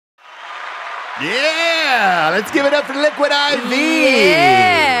Yeah, let's give it up for Liquid IV.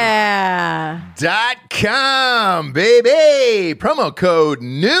 Yeah. .com, baby. Promo code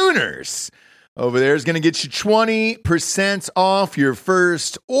Nooners over there is going to get you 20% off your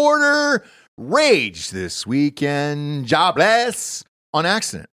first order. Rage this weekend. Jobless on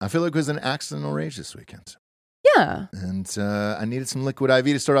accident. I feel like it was an accidental rage this weekend. Yeah. And I needed some Liquid IV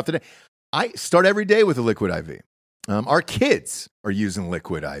to start off the day. I start every day with a Liquid IV. Our kids are using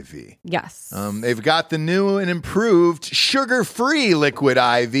Liquid IV. Yes. They've got the new and improved sugar-free Liquid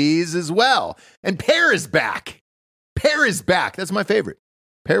IVs as well. And Pear is back. Pear is back. That's my favorite.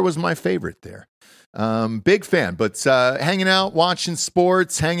 Pear was my favorite there. Big fan. But hanging out, watching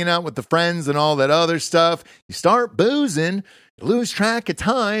sports, hanging out with the friends and all that other stuff. You start boozing, you lose track of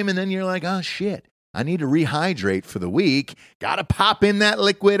time, and then you're like, oh, shit. I need to rehydrate for the week. Got to pop in that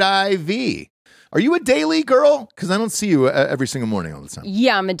Liquid IV. Are you a daily girl? Because I don't see you every single morning all the time.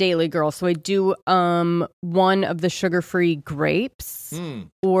 Yeah, I'm a daily girl. So I do one of the sugar-free grapes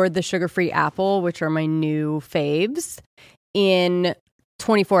or the sugar-free apple, which are my new faves, in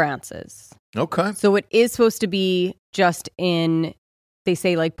 24 ounces. Okay. So it is supposed to be just in, they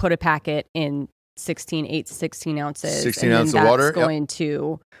say like put a packet in 8 to 16 ounces. 16 ounces of water. That's going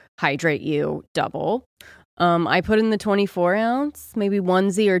to hydrate you double. I put in the 24 ounce, maybe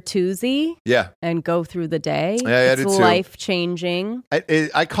onesie or twosie. Yeah. And go through the day. Yeah, it's life-changing.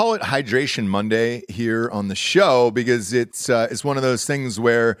 I call it Hydration Monday here on the show because it's one of those things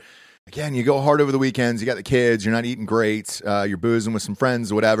where, again, you go hard over the weekends, you got the kids, you're not eating great, you're boozing with some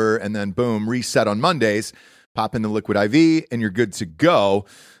friends or whatever, and then boom, reset on Mondays, pop in the Liquid IV, and you're good to go.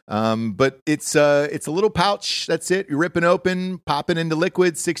 But it's a little pouch, that's it. You're ripping open, popping into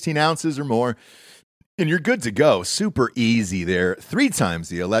liquid, 16 ounces or more. And you're good to go. Super easy there. 3 times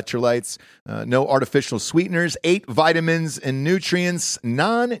the electrolytes, no artificial sweeteners, 8 vitamins and nutrients,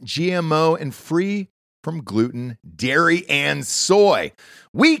 non-GMO and free from gluten, dairy, and soy.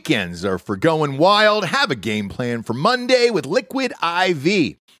 Weekends are for going wild. Have a game plan for Monday with Liquid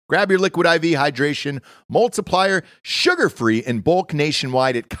IV. Grab your Liquid IV hydration multiplier, sugar-free in bulk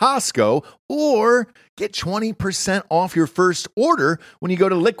nationwide at Costco, or get 20% off your first order when you go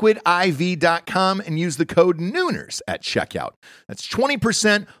to liquidiv.com and use the code Nooners at checkout. That's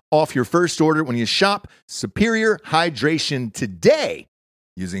 20% off your first order when you shop Superior Hydration today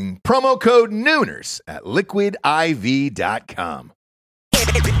using promo code Nooners at liquidiv.com.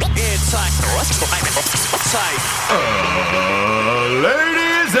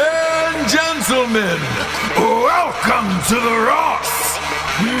 Ladies and gentlemen, welcome to the Ross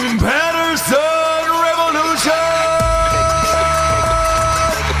Patterson Revolution!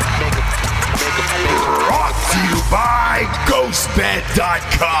 Brought to you by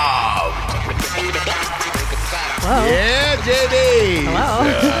GhostBed.com. Hello. Yeah, JD.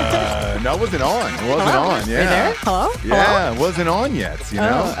 Hello. No, it wasn't on. It wasn't Hello? on. Yeah. Are you there? Hello? Yeah, Hello? it wasn't on yet, you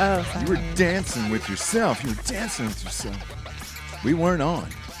know? Oh, sorry. You were dancing with yourself. We weren't on.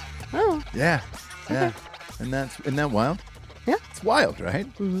 Oh. Yeah. Yeah. Okay. And isn't that wild? Yeah. It's wild, right?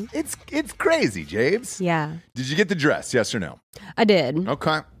 Mm-hmm. It's crazy, James. Yeah. Did you get the dress, yes or no? I did.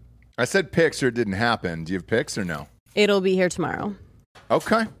 Okay. I said pics or it didn't happen. Do you have pics or no? It'll be here tomorrow.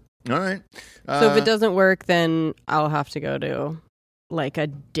 Okay. All right. So if it doesn't work, then I'll have to go to like a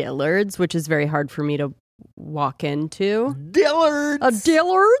Dillard's, which is very hard for me to walk into. Dillard's? A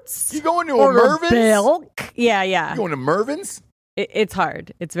Dillard's? You going to or a Mervin's? Belk? Yeah. You going to Mervin's? It's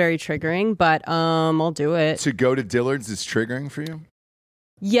hard. It's very triggering, but I'll do it. To go to Dillard's is triggering for you?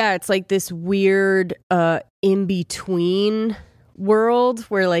 Yeah, it's like this weird in-between world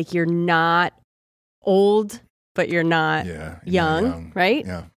where like you're not old, but you're not young, right?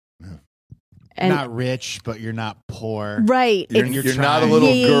 Yeah. And not rich, but you're not poor. right. You're not a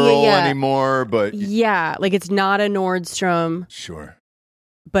little girl anymore, but... Yeah, like it's not a Nordstrom. Sure.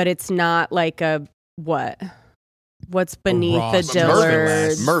 But it's not like a what? What's beneath the Ross.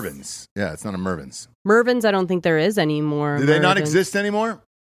 Dillard's? Mervin's. Yeah, it's not a Mervin's. Mervin's, I don't think there is anymore. Do they not Mervin's. exist anymore?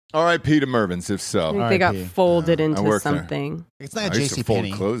 R.I.P. to Mervin's, if I so. think they got RIP. folded I into worked there. something. It's not I used to JC fold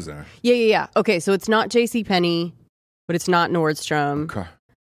Penney. clothes there. Yeah. Okay, so it's not JCPenney, but it's not Nordstrom. Okay.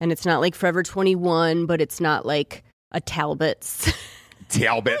 And it's not like Forever 21, but it's not like a Talbot's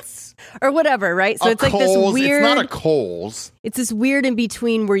Talbot's. or whatever, right? So it's like this Kohl's. weird. It's not a Kohl's. It's this weird in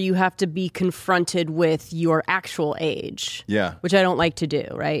between where you have to be confronted with your actual age. Yeah. Which I don't like to do,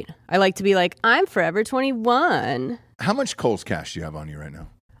 right? I like to be like, I'm Forever 21. How much Kohl's cash do you have on you right now?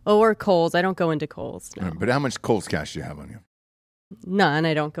 Oh, or Kohl's. I don't go into Kohl's. No. But how much Kohl's cash do you have on you? None.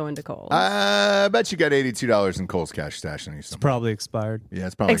 I don't go into Kohl's. I bet you got $82 in Kohl's cash stash on you It's somewhere. probably expired. Yeah,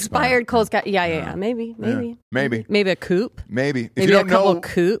 it's probably Expired Kohl's. Yeah. Maybe. Maybe a coupe. Maybe. If Maybe you a don't couple know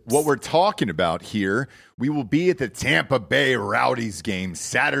coupes. what we're talking about here, we will be at the Tampa Bay Rowdies game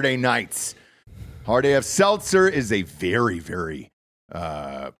Saturday nights. Hard AF Seltzer is a very, very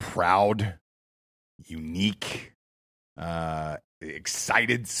proud, unique,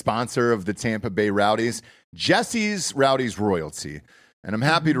 excited sponsor of the Tampa Bay Rowdies. Jesse's Rowdies royalty. And I'm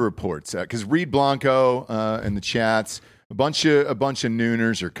happy to report, because Reed Blanco in the chats, a bunch of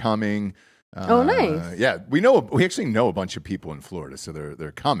nooners are coming. Oh, nice. Yeah, we actually know a bunch of people in Florida, so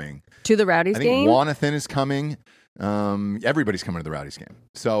they're coming. To the Rowdies I think game? Wanathan is coming. Everybody's coming to the Rowdies game.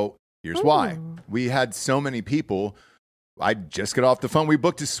 So here's why. We had so many people. I just got off the phone. We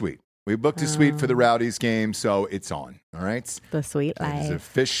booked a suite. We booked a suite for the Rowdies game, so it's on. All right? The sweet It is life.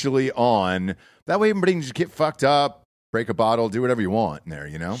 officially on. That way everybody can just get fucked up, break a bottle, do whatever you want in there,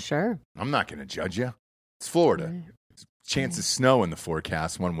 you know? Sure. I'm not going to judge you. It's Florida. Chance of snow in the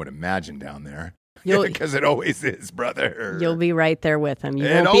forecast, one would imagine down there. Because it always is, brother. You'll be right there with him. You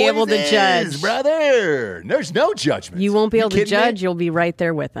It won't be able always to judge. is, brother. There's no judgment. You won't be able to kidding me? judge. You'll be right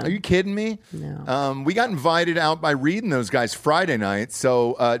there with him. Are you kidding me? No. We got invited out by Reed and those guys Friday night.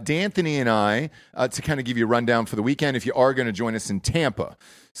 So D'Anthony and I, to kind of give you a rundown for the weekend, if you are going to join us in Tampa.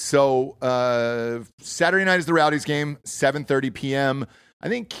 So Saturday night is the Rowdies game, 7:30 p.m. I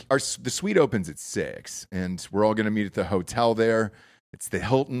think the suite opens at 6, and we're all going to meet at the hotel there. It's the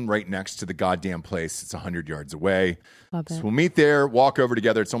Hilton right next to the goddamn place. It's 100 yards away. Love it. So we'll meet there, walk over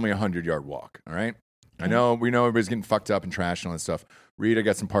together. It's only a 100-yard walk, all right? We know everybody's getting fucked up and trashed and all that stuff. Reed, I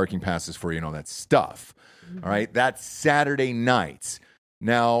got some parking passes for you and all that stuff. All right, that's Saturday night.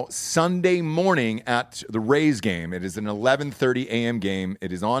 Now, Sunday morning at the Rays game, it is an 11:30 a.m. game.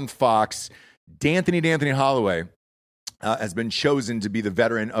 It is on Fox. D'Anthony Holloway has been chosen to be the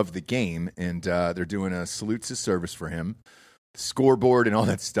veteran of the game, and they're doing a salute to service for him, scoreboard and all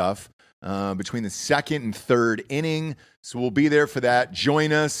that stuff between the second and third inning. So we'll be there for that.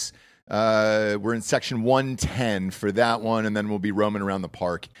 Join us. We're in section 110 for that one, and then we'll be roaming around the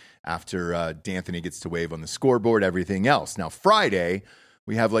park after D'Anthony gets to wave on the scoreboard, everything else. Now, Friday,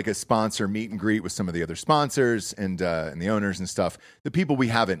 we have like a sponsor meet and greet with some of the other sponsors and the owners and stuff, the people we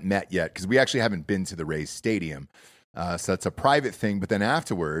haven't met yet, because we actually haven't been to the Rays Stadium. So that's a private thing. But then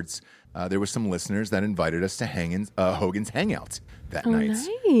afterwards, there were some listeners that invited us to Hogan's Hangout that night.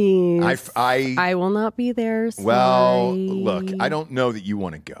 Nice. I will not be there. Sorry. Well, look, I don't know that you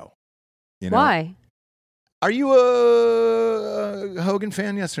want to go. You know? Why? Are you a Hogan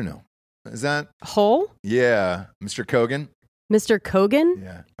fan? Yes or no? Is that Hole? Yeah, Mr. Kogan. Mr. Kogan?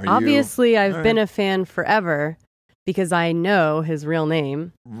 Yeah. Obviously, I've All been right. a fan forever because I know his real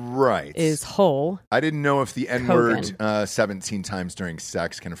name Right. is Hole. I didn't know if the N-word 17 times during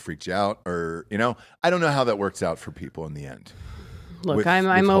sex kind of freaked you out, or I don't know how that works out for people in the end. Look, with I'm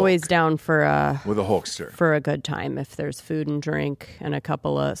Hulk. always down for a Hulkster. for a good time if there's food and drink and a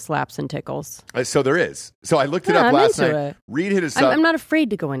couple of slaps and tickles. So there is. So I looked it Yeah, up I'm last into night. it. Reed hit us I'm, up. I'm not afraid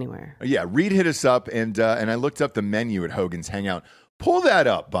to go anywhere. Yeah, Reed hit us up, and I looked up the menu at Hogan's Hangout. Pull that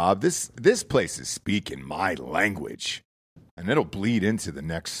up, Bob. This place is speaking my language, and it'll bleed into the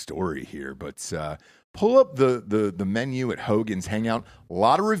next story here. But pull up the menu at Hogan's Hangout. A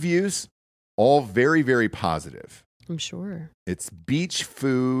lot of reviews, all very, very positive. I'm sure. It's beach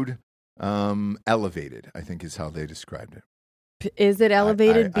food, elevated, I think is how they described it. Is it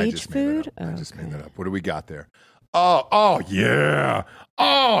elevated I beach just made that food? up. I just made that up. What do we got there? Oh yeah.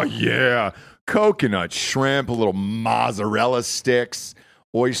 Coconut shrimp, a little mozzarella sticks,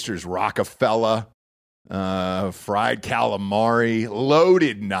 oysters Rockefeller, fried calamari,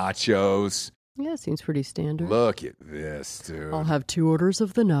 loaded nachos. Yeah, seems pretty standard. Look at this, dude. I'll have 2 orders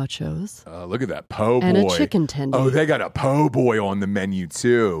of the nachos. Look at that po' boy. And a chicken tender. Oh, they got a po' boy on the menu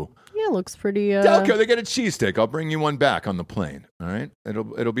too. Yeah, looks pretty... Delco, they got a cheesesteak. I'll bring you one back on the plane. All right,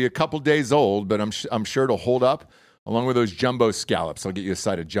 it'll be a couple days old, but I'm sure it'll hold up. Along with those jumbo scallops, I'll get you a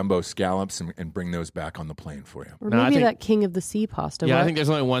side of jumbo scallops and bring those back on the plane for you. Or No, I maybe think- that King of the Sea pasta. Yeah, I What? think there's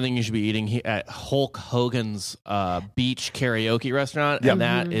only one thing you should be eating at Hulk Hogan's beach karaoke restaurant, Yep. and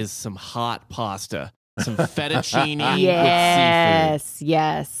that is some hot pasta, some fettuccine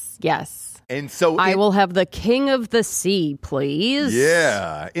Yes. And so I will have the King of the Sea, please.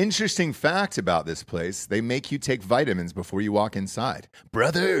 Yeah. Interesting fact about this place. They make you take vitamins before you walk inside.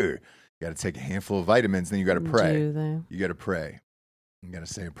 Brother, you got to take a handful of vitamins, then you got to pray. Do they? You got to pray. You got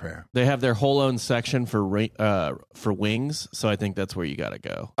to say a prayer. They have their whole own section for wings, so I think that's where you got to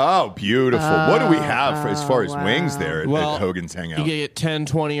go. Oh, beautiful. What do we have as far as wings there at Hogan's Hangout? You get 10,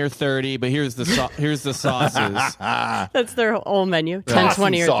 20, or 30, but here's the sauces. That's their whole menu. 10,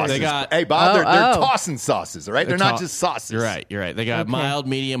 20, or 30. They got, hey, Bob, they're tossing sauces, all right? They're not just sauces. You're right. They got mild,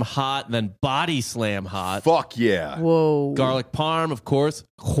 medium, hot, then body slam hot. Fuck yeah. Whoa. Garlic parm, of course.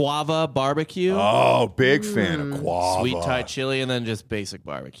 Guava barbecue. Oh, big fan of guava. Sweet Thai chili, and then just basic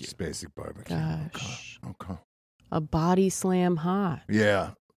barbecue. Just basic barbecue. Gosh. Okay. A body slam hot.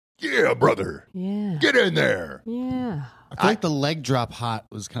 Yeah. Yeah, brother. Yeah. Get in there. Yeah. I feel like the leg drop hot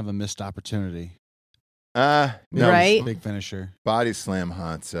was kind of a missed opportunity. No, Right? Big finisher. Body slam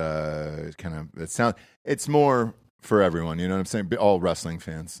hot's it's more for everyone, you know what I'm saying? All wrestling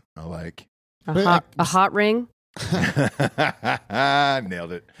fans alike. A hot ring.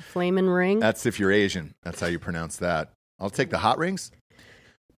 Nailed it. Flamin' ring. That's if you're Asian. That's how you pronounce that. I'll take the hot rings.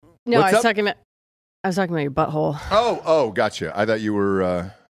 No, What's I was up? talking about your butthole. Oh, gotcha. I thought you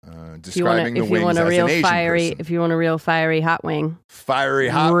were describing the If wings you want a as real an Asian fiery, person. if you want a real fiery hot wing, Fiery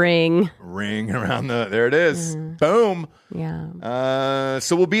hot ring. around there it is. Boom. Yeah.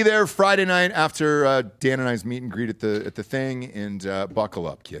 So we'll be there Friday night after Dan and I's meet and greet at the thing, and buckle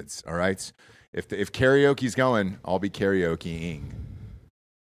up, kids. All right. If karaoke's going, I'll be karaokeing.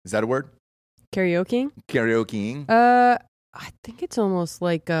 Is that a word? Karaoke? Karaokeing. I think it's almost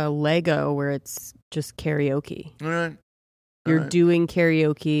like a Lego where it's just karaoke. All right. You're right. doing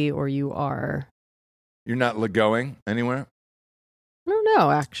karaoke, or you are. You're not legoing anywhere? I don't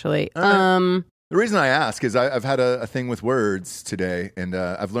know, actually. All right. The reason I ask is I've had a thing with words today, and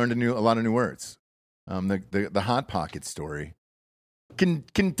I've learned a lot of new words. The Hot Pocket story.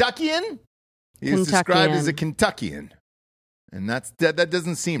 Kentuckian? He's described as a Kentuckian. And that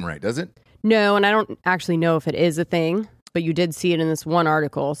doesn't seem right, does it? No, and I don't actually know if it is a thing, but you did see it in this one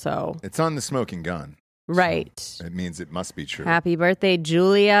article, so. It's on the smoking gun. Right. So it means it must be true. Happy birthday,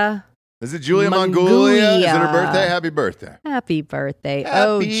 Julia. Is it Julia Mongolia? Is it her birthday? Happy birthday. Happy birthday.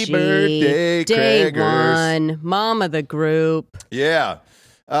 Happy OG. birthday, Day Craigers. one. Mom of the group. Yeah.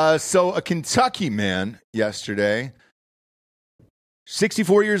 So a Kentucky man yesterday,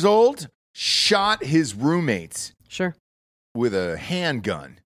 64 years old, shot his roommate Sure. with a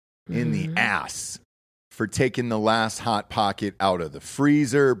handgun in the ass for taking the last Hot Pocket out of the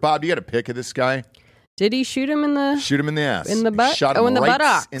freezer. Bob, you got a pic of this guy? Did he shoot him in the Shoot him in the ass. in the butt? Shot him in the right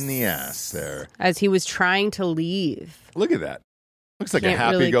buttocks. in the ass there. As he was trying to leave. Look at that. Looks like a Can't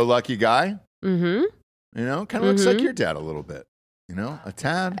really- happy-go-lucky guy. Mm-hmm. You know, kind of looks like your dad a little bit. You know, a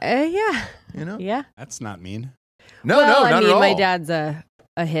tad. Yeah. You know, Yeah. That's not mean. no, well, not I mean, at all. my dad's a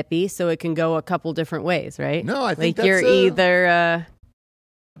hippie, so it can go a couple different ways, right? No, I think like you're that's either.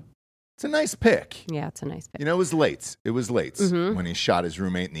 It's a nice pick. Yeah, it's a nice pick. You know, it was late. It was late when he shot his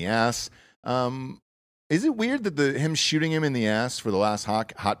roommate in the ass. Is it weird that him shooting him in the ass for the last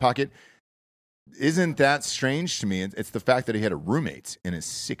hot pocket? Isn't that strange to me? It's the fact that he had a roommate in his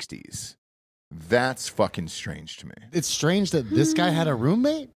 60s. That's fucking strange to me. It's strange that this guy had a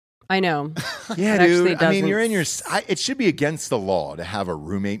roommate. I know. Yeah, It dude. actually I mean, doesn't- you're in your. It should be against the law to have a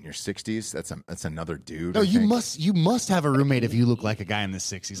roommate in your 60s. That's another dude. No, I you think. must have a roommate if you look like a guy in the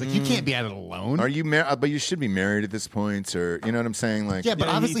 60s. Like you can't be at it alone. Are you married? But you should be married at this point, or you know what I'm saying? Like, Yeah, but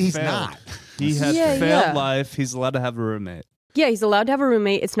Yeah, obviously he he's failed. not. He has Yeah, failed yeah. life. He's allowed to have a roommate. Yeah, he's allowed to have a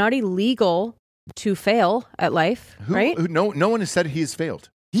roommate. It's not illegal to fail at life, right? No one has said he has failed.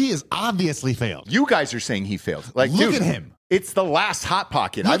 He is obviously failed. You guys are saying he failed. Like, Look dude, at him. It's the last Hot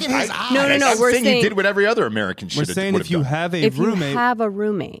Pocket. Look at his eyes. No, I'm we're saying he saying- did what every other American should We're have saying if you done. have a If you roommate have a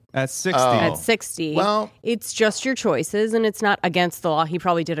roommate at 60, Oh. at 60, Well- it's just your choices and it's not against the law. He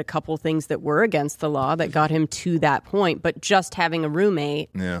probably did a couple things that were against the law that got him to that point, but just having a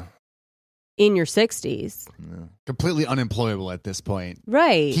roommate Yeah. in your 60s. Completely unemployable at this point.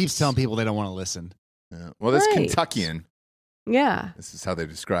 Right. Keeps telling people they don't want to listen. Yeah. Well, this Right. Kentuckian, Yeah. this is how they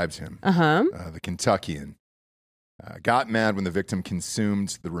described him. Uh-huh. The Kentuckian got mad when the victim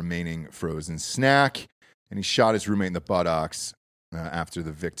consumed the remaining frozen snack, and he shot his roommate in the buttocks after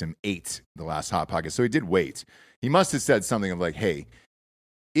the victim ate the last Hot Pocket. So he did wait. He must have said something of like, hey,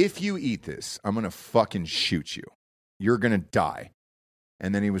 if you eat this, I'm going to fucking shoot you. You're going to die.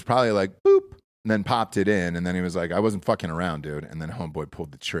 And then he was probably like, boop, and then popped it in. And then he was like, I wasn't fucking around, dude. And then homeboy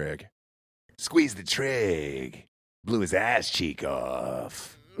pulled the trig. Squeezed the trig. Blew his ass cheek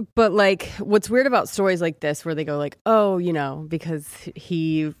off. But like what's weird about stories like this where they go like, oh, you know, because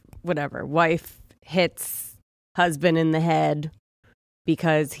he whatever, wife hits husband in the head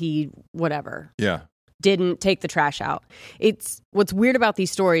because he whatever Yeah. didn't take the trash out. It's what's weird about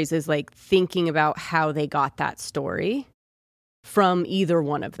these stories is like thinking about how they got that story. from either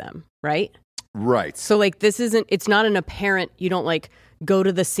one of them, right? Right. So like it's not an apparent, you don't like go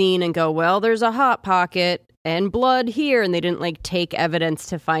to the scene and go, well, there's a hot pocket and blood here. And they didn't like take evidence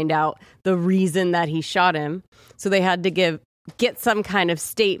to find out the reason that he shot him. So they had to get some kind of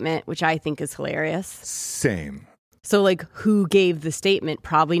statement, which I think is hilarious. Same. So like who gave the statement?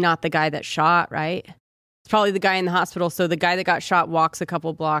 Probably not the guy that shot, right? It's probably the guy in the hospital. So the guy that got shot walks a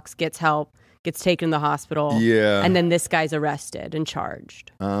couple blocks, gets help, gets taken to the hospital. Yeah. And then this guy's arrested and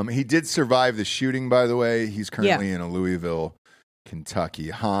charged. He did survive the shooting, by the way. He's currently in a Louisville, Kentucky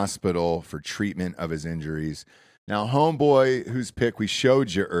hospital for treatment of his injuries. Now, homeboy, whose pick we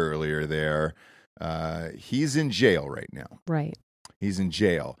showed you earlier there, he's in jail right now. Right. He's in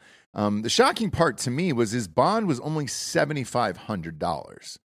jail. The shocking part to me was his bond was only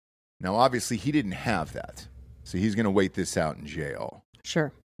 $7,500. Now, obviously, he didn't have that. So he's going to wait this out in jail,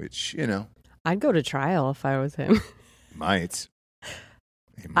 Sure. which, you know, I'd go to trial if I was him. might.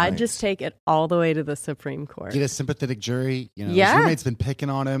 He I'd might. just take it all the way to the Supreme Court. Get a sympathetic jury. You know, Yeah. his roommate's been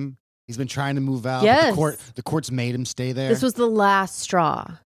picking on him. He's been trying to move out. Yes. But the court's made him stay there. This was the last straw.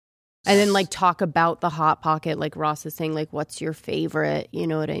 And then like talk about the hot pocket, like Ross is saying, like, what's your favorite? You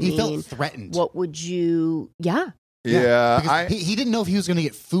know what I he mean? felt threatened. What would you? Yeah. Yeah. because he didn't know if he was going to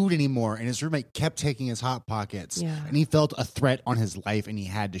get food anymore, and his roommate kept taking his hot pockets, Yeah. and he felt a threat on his life, and he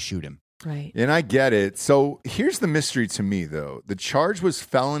had to shoot him. Right. And I get it. So here's the mystery to me, though. The charge was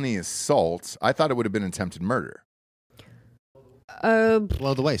felony assault. I thought it would have been attempted murder.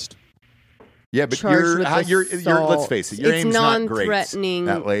 Below the waist. Yeah, but Charged with you're assault. let's face it, your It's aim's not great non-threatening.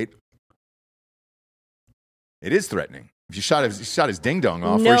 that late. It is threatening. If you shot his ding dong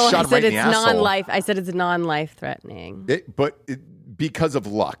off, or No, he I shot him said right in it's the asshole. non-life. I said it's non-life threatening. Because of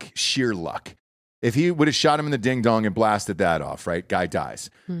luck, sheer luck. If he would have shot him in the ding dong and blasted that off, right? Guy dies.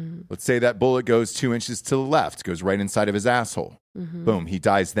 Let's say that bullet goes 2 inches to the left, goes right inside of his asshole. Boom, he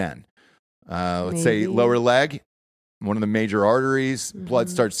dies then. Let's say Maybe. lower leg, one of the major arteries, blood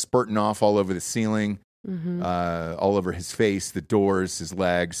starts spurting off all over the ceiling, all over his face, the doors, his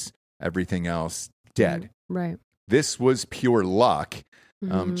legs, everything else, dead. Right. This was pure luck.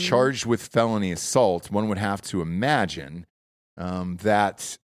 Charged with felony assault, one would have to imagine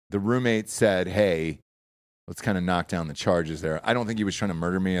that the roommate said, hey, let's kind of knock down the charges there. I don't think he was trying to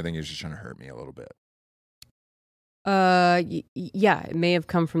murder me. I think he was just trying to hurt me a little bit. Yeah, it may have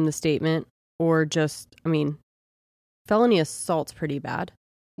come from the statement or just, I mean, felony assault's pretty bad.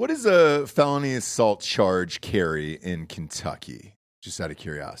 What does a felony assault charge carry in Kentucky? Just out of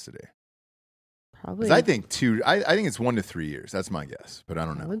curiosity. Probably. 'Cause I think I think it's 1 to 3 years. That's my guess, but I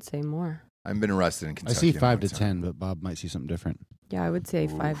don't I know. would say more. I haven't been arrested in I Kentucky. see in a 5 long to time. 10, but Bob might see something different. Yeah, I would say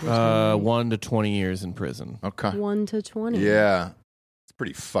 5 to 10. 1 to 20 years in prison. Okay. 1 to 20. Yeah. It's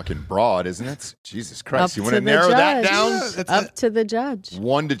pretty fucking broad, isn't it? Jesus Christ. Up You to want to the narrow that judge. down? Up to the judge.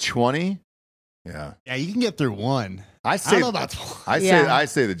 1 to 20? Yeah. Yeah, you can get through one. I I say don't know about Yeah. I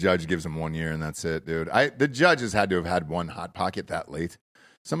say the judge gives him 1 year and that's it, dude. The judges had to have had one hot pocket that late.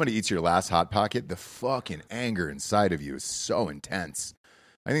 Somebody eats your last hot pocket, the fucking anger inside of you is so intense.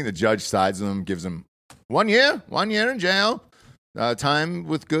 I think the judge sides with him, gives him 1 year, 1 year in jail, time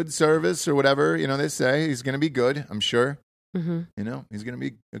with good service or whatever. You know, they say he's going to be good, I'm sure. Mm-hmm. You know, he's going to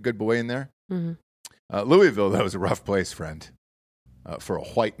be a good boy in there. Mm-hmm. Louisville, that was a rough place, friend. For a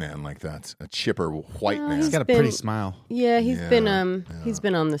white man like that, a chipper white Well, man. He's got a pretty smile. Yeah, he's Yeah, been yeah. he's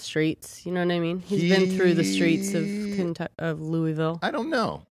been on the streets. You know what I mean? He's been through the streets of Louisville. I don't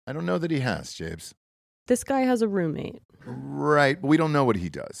know. I don't know that he has, Jabes. This guy has a roommate. Right, but we don't know what he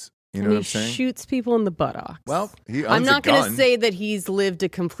does. You know and what I'm saying? He shoots people in the buttocks. Well, he owns I'm not a gun. going to say that he's lived a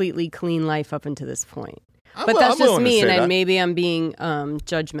completely clean life up until this point. I'm But wi- that's I'm just willing to me, say and that. maybe I'm being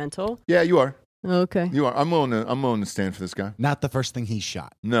judgmental. Yeah, you are. Okay. You are. I'm willing to stand for this guy. Not the first thing he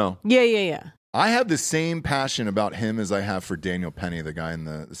shot. No, Yeah. I have the same passion about him as I have for Daniel Penny, the guy in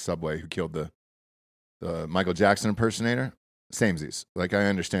the subway who killed the Michael Jackson impersonator. Samesies. Like, I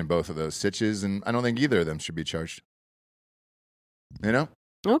understand both of those sitches, and I don't think either of them should be charged. You know?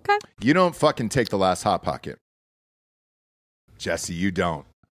 Okay. You don't fucking take the last Hot Pocket. Jesse, you don't.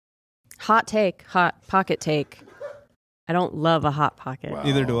 Hot pocket take. I don't love a hot pocket. Wow.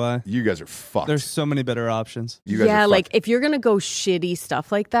 Neither do I. You guys are fucked. There's so many better options. You guys Yeah, are like fucked. if you're going to go shitty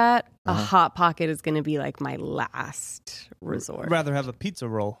stuff like that, a Hot Pocket is going to be like my last resort. I'd rather have a pizza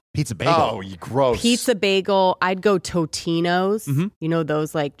roll. Pizza bagel. Oh, you gross. Pizza bagel. I'd go Totino's. You know,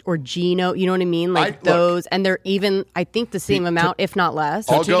 those like, or Gino. You know what I mean? Like those. And they're even, I think, the same amount, if not less.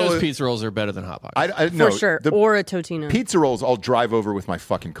 I'll go Totino's with- pizza rolls are better than Hot Pockets. no, For sure. the Or a Totino. pizza rolls, I'll drive over with my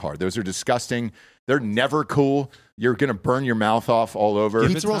fucking car. Those are disgusting. They're never cool. You're going to burn your mouth off all over.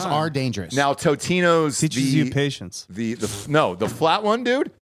 Pizza rolls are dangerous. Now, Totino's, Teaches you patience. the flat one,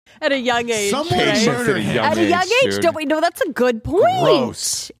 dude. At a young age. Someone right? Patience murdered him. At a young age, dude. don't we? No, that's a good point.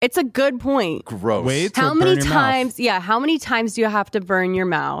 Gross. It's a good point. Gross. Wait. How Or many burn your times? Yeah, how many times do you have to burn your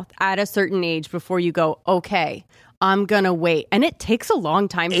mouth at a certain age before you go, okay, I'm gonna wait? And it takes a long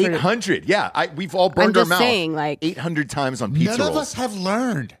time. 800. Yeah, we've all burned our just mouth. saying, like- 800 times on pizza None rolls. of us have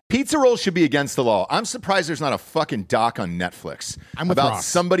learned. Pizza rolls should be against the law. I'm surprised there's not a fucking doc on Netflix I'm with about Ross.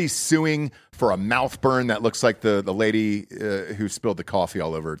 somebody suing for a mouth burn that looks like the lady who spilled the coffee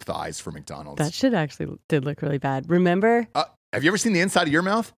all over her thighs for McDonald's. That shit actually did look really bad. Remember? Have you ever seen the inside of your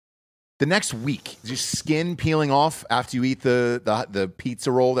mouth? The next week, is your skin peeling off after you eat the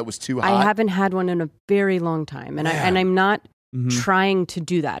pizza roll that was too hot? I haven't had one in a very long time, and I'm not trying to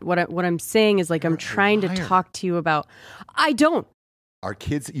do that. What I'm saying is like I'm trying to talk to you about. I don't. Our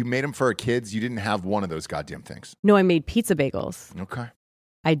kids, you made them for our kids. You didn't have one of those goddamn things. No, I made pizza bagels. Okay.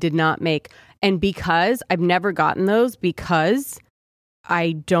 I did not make, and because I've never gotten those, because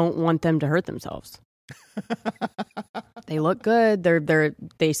I don't want them to hurt themselves. They look good.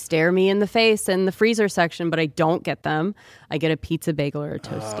 They stare me in the face in the freezer section, but I don't get them. I get a pizza bagel or a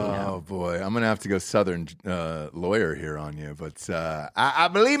Tostino. Oh boy, I'm gonna have to go Southern lawyer here on you, but I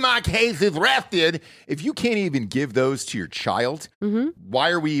believe my case is rested. If you can't even give those to your child, why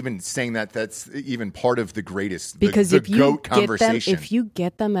are we even saying that? That's even part of the greatest Because the if you goat get them, conversation. if you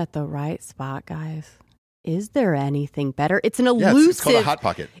get them at the right spot, guys, is there anything better? It's an Yeah, elusive. it's called a hot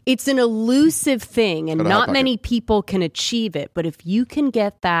pocket. It's an elusive thing, and called a Hot not Pocket. many people can achieve it. But if you can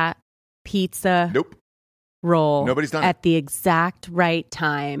get that pizza Nope. roll Nobody's done it. at the exact right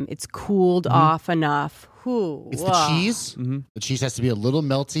time, it's cooled off enough. Ooh, It's the cheese. The cheese has to be a little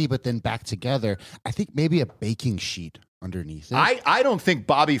melty, but then back together. I think maybe a baking sheet underneath it. I don't think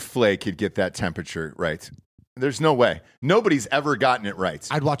Bobby Flay could get that temperature right. There's no way. Nobody's ever gotten it right.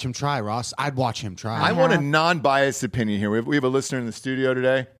 I'd watch him try, Ross. I'd watch him try. I want a non-biased opinion here. We have a listener in the studio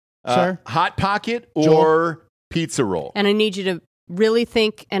today. Sure. Hot Pocket or Joel? pizza roll? And I need you to really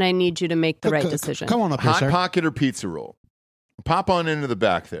think, and I need you to make the right decision. Come on up here, Hot sir. Pocket or pizza roll? Pop on into the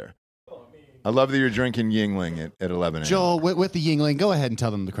back there. I love that you're drinking Yingling at 11 a.m. Joel, with the Yingling, go ahead and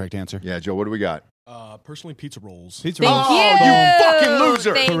tell them the correct answer. Yeah, Joe, what do we got? Personally, pizza rolls. Pizza Thank rolls. you. you fucking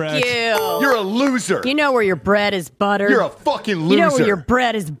loser. Thank Correct. you. You're a loser. You know where your bread is buttered. You're a fucking loser. You know where your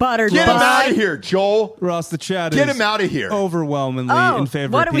bread is buttered. Get him bud. out of here, Joel. Ross, the chat Get is him out of here. overwhelmingly Oh, in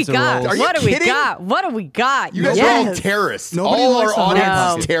favor what of do we pizza got? rolls. Are you What do we kidding? got? What do we got? You guys are all Yes. terrorists. Nobody all our likes a Hot audience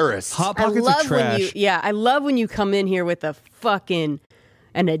Pocket. is terrorists. Hot I Pockets are love when trash. I love when you come in here with a fucking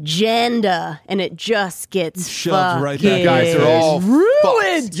an agenda and it just gets Shoved right fucking back You guys are all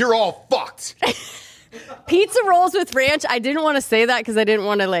ruined. fucked. You're all fucked. Pizza rolls with ranch. I didn't want to say that because I didn't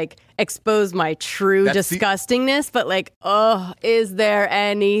want to like expose my true That's the- disgustingness. But like, oh, is there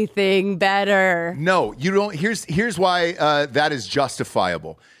anything better? No, you don't. Here's why that is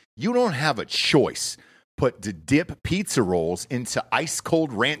justifiable. You don't have a choice but to dip pizza rolls into ice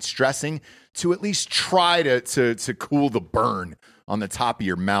cold ranch dressing to at least try to cool the burn on the top of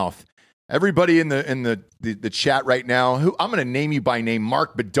your mouth. Everybody in the chat right now, who I'm going to name you by name,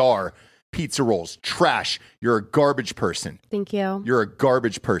 Mark Bedar, pizza rolls, trash. You're a garbage person. Thank you. You're a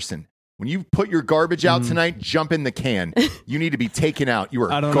garbage person. When you put your garbage out tonight, jump in the can. You need to be taken out. You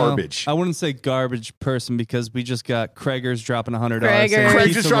are I don't garbage. know. I wouldn't say garbage person because we just got Krager's dropping $100. Krager. saying Craig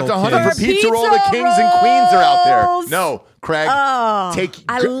pizza just dropped roll 100 kids. for pizza roll. The Pizza kings and queens are out there. rolls. No, Craig, Oh,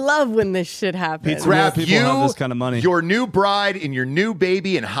 I love when this shit happens. Pizza grab people you, have this kind of money. your new bride, and your new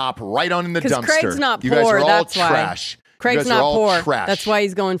baby, and hop right on in the 'Cause dumpster. Craig's not you guys poor, are all that's why. trash. You Craig's guys are not all poor. Trash. That's why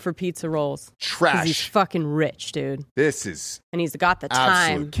he's going for pizza rolls. 'Cause trash. he's fucking rich, dude. This is And he's got the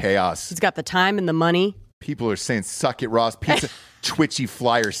absolute time. chaos. He's got the time and the money. People are saying, "Suck it, Ross." Pizza, Twitchy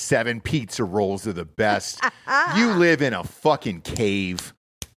Flyer 7 pizza rolls are the best. You live in a fucking cave.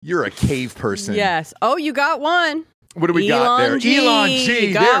 You're a cave person. Yes. Oh, you got one. What do we got Elon there? G. Elon G.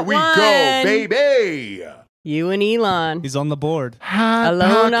 You got There we one. go, baby. You and Elon. He's on the board.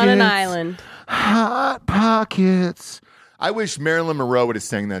 Alone on an island. Hot pockets. I wish Marilyn Monroe would have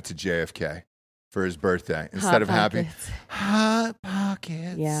sang that to JFK for his birthday instead Hot of happy. pockets. Hot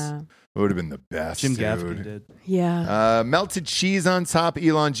pockets. Yeah. It would have been the best. Jim dude. Gaffigan did. Yeah. Melted cheese on top,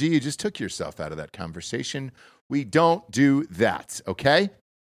 Elon G. You just took yourself out of that conversation. We don't do that, okay?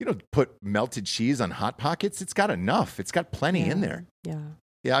 You don't put melted cheese on Hot Pockets. It's got enough. It's got plenty in there. Yeah.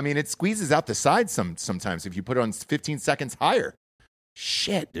 Yeah, I mean, it squeezes out the sides sometimes if you put it on 15 seconds higher.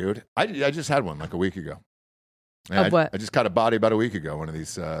 Shit, dude. I just had one like a week ago. Yeah, Of what? I just caught a body about a week ago, one of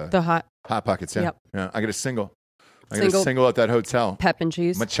these The Hot Pockets. Yeah. Yep. Yeah, I got a single. I got a single at that hotel. pep and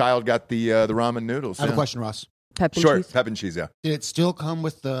cheese. My child got the ramen noodles. I have yeah. a question, Ross. Pep and Sure, cheese. pep and cheese, yeah. Did it still come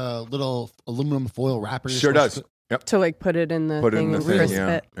with the little aluminum foil wrapper? Sure does. Yep. To like put it in the Put it thing in the and thing, crisp yeah,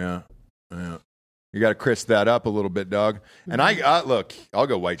 it. yeah. You got to crisp that up a little bit, dog. And I look, I'll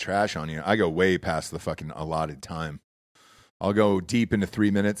go white trash on you. I go way past the fucking allotted time. I'll go deep into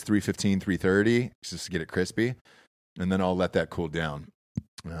 3 minutes, 3:15, 3:30, just to get it crispy, and then I'll let that cool down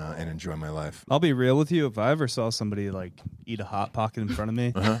and enjoy my life. I'll be real with you. If I ever saw somebody like eat a Hot Pocket in front of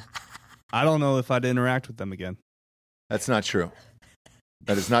me, Uh-huh. I don't know if I'd interact with them again. That's not true.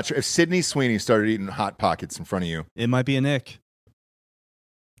 That is not true. If Sydney Sweeney started eating Hot Pockets in front of you, It might be an ick.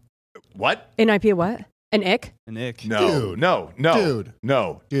 what? An IPA what? An ick? An ick. No, Dude. no. Dude.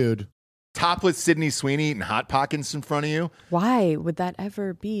 Dude. Topless Sydney Sweeney eating Hot Pockets in front of you. Why would that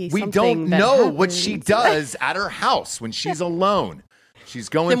ever be? We something don't that know what she happens? does at her house when she's alone. She's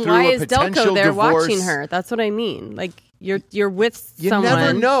going Then through why a is potential Delco there divorce. watching her? That's what I mean. Like you're with You someone.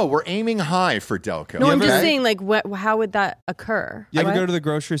 never know. We're aiming high for Delco. No, I'm just okay? saying. Like, how would that occur? You ever What? go to the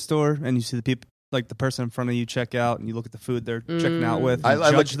grocery store and you see the people, like the person in front of you, check out, and you look at the food they're checking out with? I and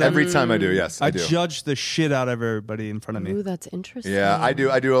look judge them? every time I do. Yes, I do. judge the shit out of everybody in front of me. Ooh, that's interesting. Yeah, I do.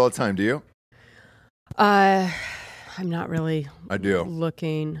 I do all the time. Do you? I'm not really I do.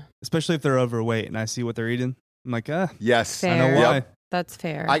 looking. Especially if they're overweight and I see what they're eating. I'm like, Yes. Fair. I know why. That's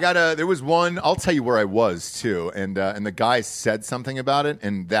fair. There was one, I'll tell you where I was too. And the guy said something about it,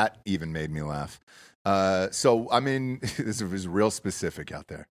 and that even made me laugh. So, I mean, this was real specific out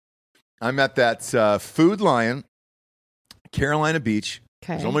there. I'm at that Food Lion, Carolina Beach.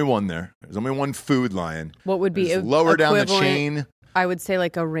 Okay. There's only one there. There's only one Food Lion. What would be It's lower down the equivalent- chain. I would say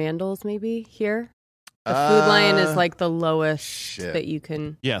like a Randall's maybe here. The Food Lion is like the lowest shit. that you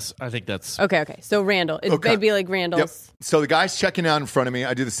can. Yes, I think that's Okay. So Randall. It's Okay. maybe like Randall's. Yep. So the guy's checking out in front of me.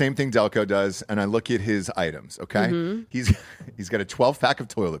 I do the same thing Delco does, and I look at his items. Okay, Mm-hmm. he's got a 12-pack of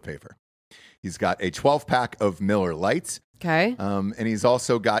toilet paper. He's got a 12-pack of Miller Lights, Okay. and he's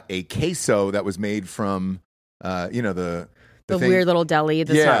also got a queso that was made from, the The thing- weird little deli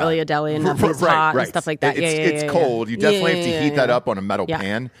that's Yeah. not really a deli and nothing's hot and stuff like that. It's cold. You definitely have to heat that up on a metal Yeah.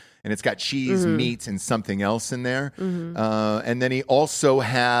 pan. And it's got cheese, meat, and something else in there. Mm-hmm. And then he also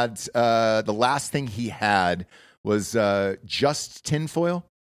had the last thing he had was just tinfoil.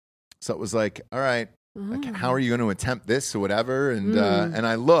 So it was like, all right, like, Oh. how are you going to attempt this or whatever? And Mm. and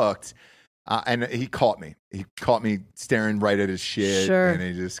I looked, and he caught me. He caught me staring right at his shit, Sure. and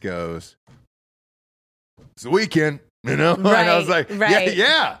he just goes, "It's the weekend." You know, and Right, I was like, right,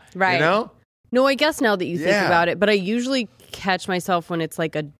 yeah, right. You know, No, I guess now that you think Yeah. about it, but I usually catch myself when it's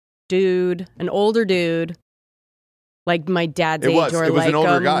like a dude, an older dude, like my dad's It age, was. or It was like an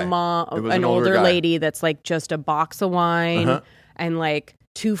older a guy. mom, It was an an older older guy. lady that's like just a box of wine Uh-huh. and like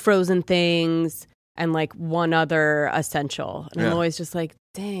 2 frozen things and like one other essential. And I'm Yeah. always just like,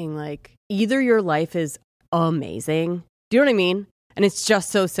 dang, like either your life is amazing. Do you know what I mean? And it's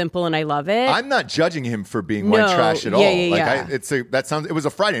just so simple and I love it. I'm not judging him for being white No, trash at yeah, all. yeah, Like yeah. it was a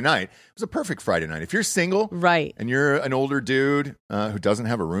Friday night. It was a perfect Friday night. If you're single right. and you're an older dude who doesn't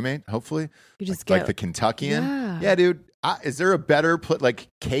have a roommate, hopefully, You just like get the Kentuckian, Yeah. dude. Is there a better like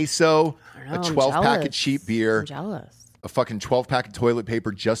queso, I a don't know, I'm 12-pack of jealous. cheap beer, I'm jealous. a fucking 12-pack of toilet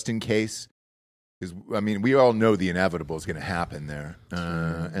paper just in case? Because I mean, we all know the inevitable is going to happen there.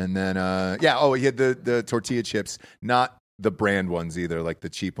 And then he had the tortilla chips, not the brand ones either, like the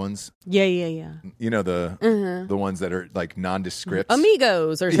cheap ones. Yeah, yeah, yeah. You know, the ones that are like nondescript.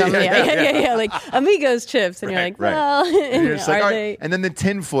 Amigos or something. Yeah. Like Amigos chips. And you're Right, like, right. well, And you're just like, are all right. they? And then the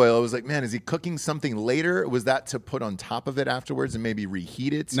tinfoil, I was like, man, is he cooking something later? Was that to put on top of it afterwards and maybe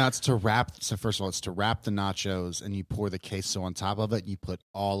reheat it? No, it's to wrap. So first of all, it's to wrap the nachos, and you pour the queso on top of it, and you put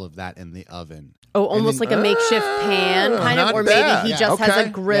all of that in the oven. Oh, almost then- like a makeshift pan, kind of, not or bad. maybe he Yeah. just has Okay. a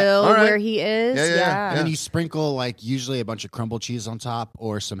grill Yeah. All right. where he is. Yeah, yeah. And then you sprinkle like usually a bunch of crumble cheese on top,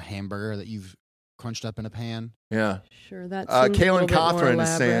 or some hamburger that you've crunched up in a pan. Yeah. Sure, that seems a Kaylin little bit more Cothran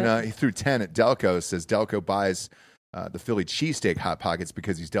is saying elaborate. he threw 10 at Delco, says Delco buys the Philly cheesesteak Hot Pockets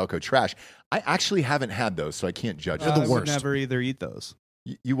because he's Delco trash. I actually haven't had those, so I can't judge They're it. the I would worst. never either eat those.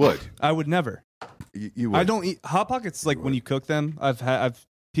 You would. I would never. You would. I don't eat Hot Pockets. Like when you cook them,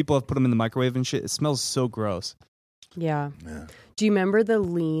 people have put them in the microwave and shit. It smells so gross. Yeah. Yeah. Do you remember the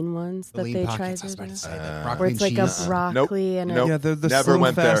lean ones The that lean they pockets, I tried was to about do? to say that. Where Broccoli it's like and cheese. a broccoli and Nope. Yeah, they're the Never slow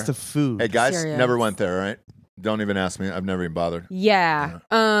went fast there. of food. Hey, guys, Serious. never went there, all right? Don't even ask me. I've never even bothered. Yeah.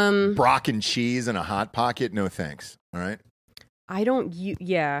 Brock and cheese and a Hot Pocket? No thanks. All right? I don't. No.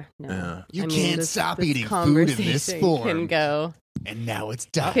 Yeah. You I mean, can't this- stop this eating food in this conversation form. Can go. And now it's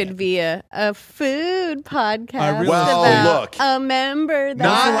done. Could be a food podcast really- Well, about look. a member that.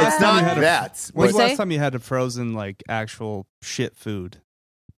 Not, it's time not you had a- that. When's the Say? last time you had a frozen like actual shit food?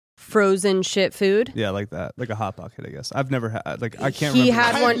 Frozen shit food. Yeah, like that, like a Hot Pocket. I guess I've never had. Like I can't He remember.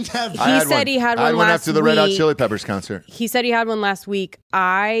 had I one. never- He I had said one. he had I one last after the Red Hot week. Chili Peppers concert. He said he had one last week.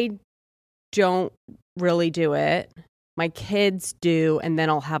 I don't really do it. My kids do, and then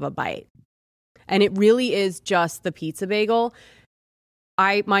I'll have a bite. And it really is just the pizza bagel.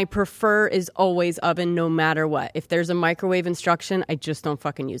 My prefer is always oven no matter what. If there's a microwave instruction, I just don't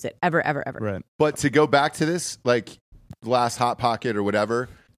fucking use it. Ever, ever, ever. Right. But to go back to this, like last Hot Pocket or whatever,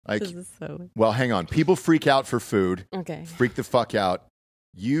 like, This is so well, hang on. People freak out for food. okay. Freak the fuck out.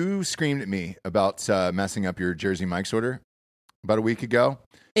 You screamed at me about messing up your Jersey Mike's order about a week ago.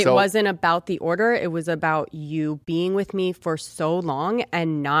 It So- wasn't about the order. It was about you being with me for so long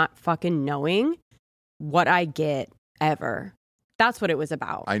and not fucking knowing what I get ever. That's what it was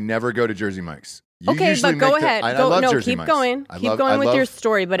about. I never go to Jersey Mike's. You Okay, usually but go make the- ahead. I Go, love no, Jersey keep Mike's. going. I Keep love- going I with love- your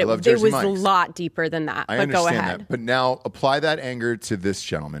story, but I it love was Jersey a Mike's. lot deeper than that. I But go understand ahead. that. But now apply that anger to this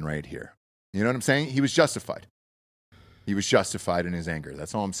gentleman right here. You know what I'm saying? He was justified. He was justified in his anger.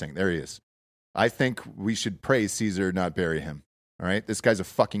 That's all I'm saying. There he is. I think we should praise Caesar, not bury him. All right? This guy's a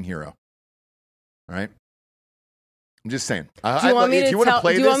fucking hero. All right? I'm just saying. Do you want me if to you wanna tell?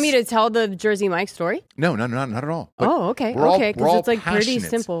 play Do you want this- me to tell the Jersey Mike story? No, not at all. But Oh, okay, we're all- okay, we're all because it's like pretty passionate.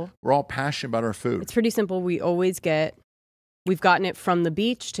 simple. We're all passionate about our food. It's pretty simple. We've gotten it from the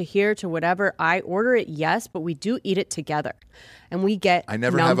beach to here to whatever. I order it, yes, but we do eat it together, and we get. I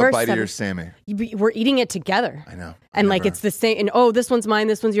never have a number bite of seven- your Sammy. We're eating it together. I know. And like Never. it's the same. And oh, this one's mine.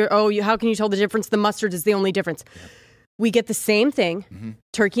 This one's your. Oh, how can you tell the difference? The mustard is the only difference. Yeah. We get the same thing, Mhm.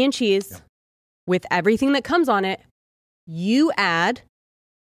 turkey and cheese, with everything that comes on it. You add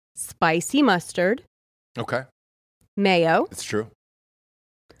spicy mustard, Okay. mayo, It's true.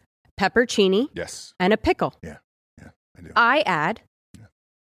 peppercini, Yes. and a pickle. I do. I add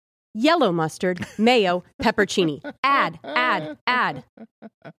yellow mustard, mayo, peppercini. Add.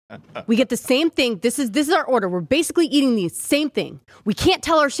 We get the same thing. This is our order. We're basically eating the same thing. We can't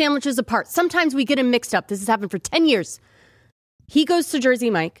tell our sandwiches apart. Sometimes we get them mixed up. This has happened for 10 years. He goes to Jersey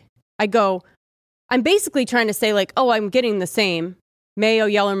Mike. I'm basically trying to say like, oh, I'm getting the same mayo,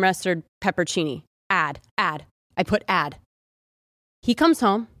 yellow mustard, peppercini. Add. I put add. He comes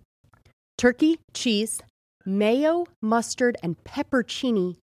home, turkey, cheese, mayo, mustard, and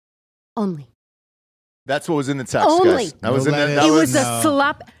peppercini only. That's what was in the text, Only. guys. That was No in the, lettuce. that It was no. a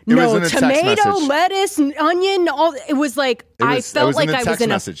slop. It was No in the text tomato, message. lettuce, onion. All it was like It I was- it felt was in like the I was text in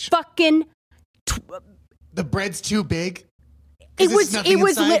message. a fucking. The bread's too big. It Is was. nothing It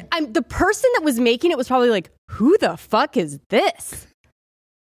was. inside? The person that was making it was probably like, "Who the fuck is this?"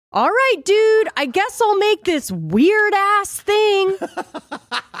 All right, dude. I guess I'll make this weird ass thing.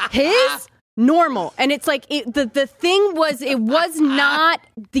 His normal, and it's like the thing was. It was not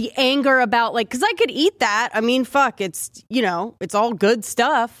the anger about like because I could eat that. I mean, fuck. It's it's all good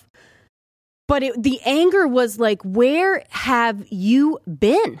stuff. But the anger was like, where have you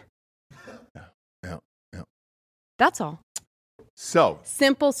been? Yeah. That's all. So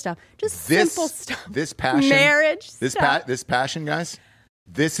Simple stuff. Just this simple stuff. this passion, Marriage this stuff. this passion, guys.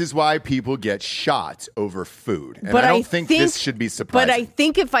 This is why people get shot over food, and But I don't I think think- this should be surprising. But I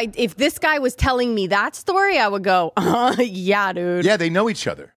think if this guy was telling me that story, I would go, yeah, dude. yeah, they know each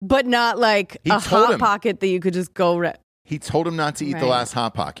other. But not like He a told hot him. pocket that you could just go. He told him not to eat the Right. last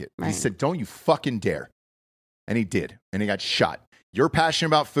Hot Pocket. He Right. said, "Don't you fucking dare," and he did, and he got shot. You're passionate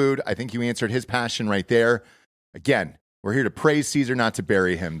about food. I think you answered his passion right there. Again, we're here to praise Caesar, not to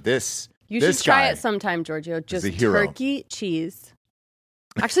bury him. This You this should try guy it sometime, Giorgio. Just a hero. turkey, cheese.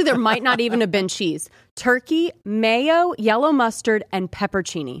 Actually, there might not even have been cheese. Turkey, mayo, yellow mustard, and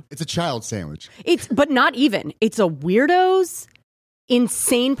peppercini. It's a child sandwich. But not even. It's a weirdo's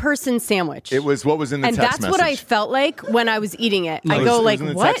insane person sandwich. It was what was in the and text that's what I message. felt like when I was eating it. No, I it go was like, in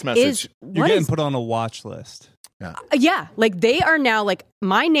the what text message. is You're what getting is put on a watch list. yeah, like they are now like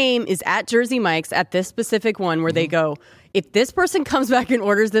my name is at Jersey Mike's at this specific one where they go, if this person comes back and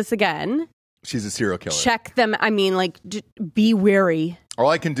orders this again, She's a serial killer. check them. I mean, like be wary. All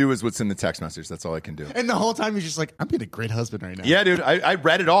I can do is what's in the text message. That's all I can do. And the whole time you're just like, I'm being a great husband right now. Yeah, dude, I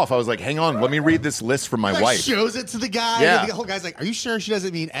read it off. I was like, hang on, let me read this list from my Like, wife. shows it to the guy. Yeah. And the whole guy's like, are you sure she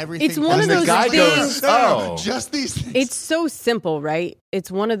doesn't mean everything? It's one of And the those guy things. goes, No, oh. just these things. It's so simple, right?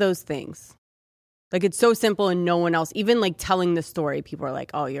 It's one of those things. Like it's so simple and no one else, even like telling the story, people are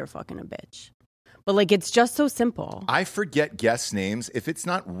like, oh, you're fucking a bitch. but like it's just so simple. I forget guest names. If it's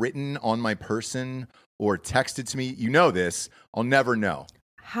not written on my person or texted to me, you know this, I'll never know.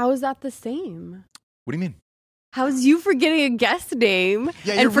 How is that the same? What do you mean? How's you forgetting a guest name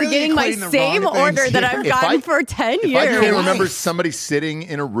Yeah, you're and forgetting really my equating the same wrong order things that here. I've If gotten I- for 10 If years? I can't remember Right. somebody sitting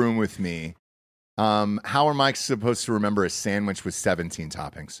in a room with me, how am I supposed to remember a sandwich with 17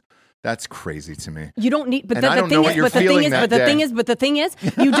 toppings? That's crazy to me. You don't need, but And I the don't thing know what is, you're but the thing feeling is, that but the day. thing is,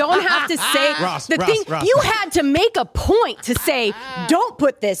 you don't have to say Ross, the Ross, thing. Ross. You had to make a point to say, don't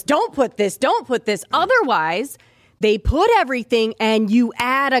put this, don't put this, don't put this. Otherwise, they put everything and you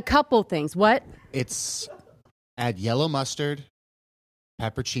add a couple things. What? It's add yellow mustard,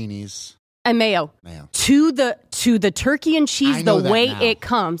 pepperoncinis, And mayo. mayo. To the turkey and I cheese, know the that way now. it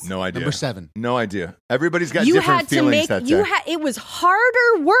comes. No idea. Number 7. No idea. Everybody's got You different had to feelings make that day. it was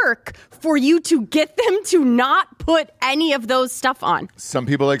harder work for you to get them to not put any of those stuff on. Some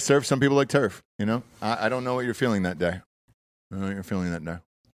people like surf, some people like turf. You know, I don't know what you're feeling that day. I don't know what you're feeling that day.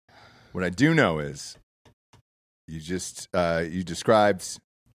 What I do know is you just you described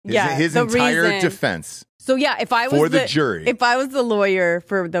his the entire reason. defense So yeah, if I was for the jury. if I was the lawyer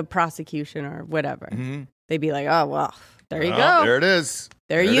for the prosecution or whatever, Mhm. they'd be like, "Oh well, there you Well, go. There it is.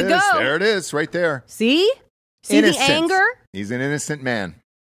 There it you is. go. There it is, right there. See Innocent. the anger." He's an innocent man.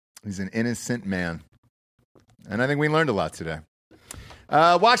 He's an innocent man. And I think we learned a lot today.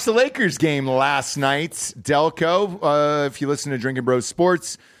 Watched the Lakers game last night. Delco, if you listen to Drinking Bros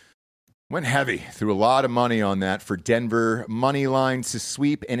Sports, went heavy. Threw a lot of money on that for Denver money line to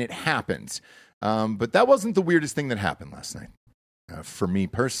sweep, and it happened. But that wasn't the weirdest thing that happened last night. For me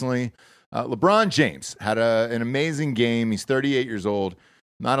personally, LeBron James had an amazing game. He's 38 years old.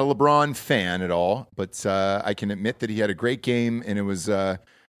 Not a LeBron fan at all, but I can admit that he had a great game, and it was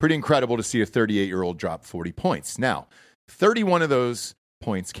pretty incredible to see a 38-year-old drop 40 points. Now, 31 of those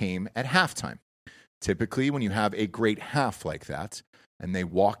points came at halftime. Typically, when you have a great half like that, and they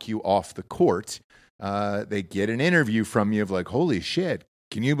walk you off the court, they get an interview from you of like, holy shit,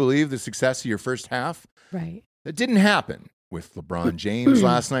 can you believe the success of your first half? Right. That didn't happen with LeBron James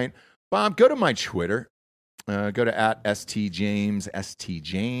last night. Bob, go to my Twitter. Go to @STJames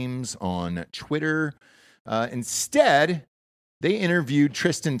on Twitter. Instead, they interviewed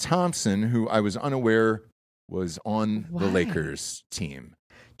Tristan Thompson, who I was unaware was on the Why? Lakers team.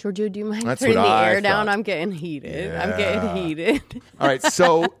 Giorgio, do you mind That's turning the what I air down? thought. I'm getting heated. I'm Yeah. getting heated. All right,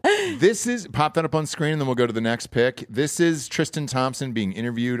 so this is, pop that up on screen, and then we'll go to the next pick. This is Tristan Thompson being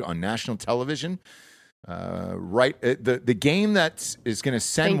interviewed on national television. The game that is going to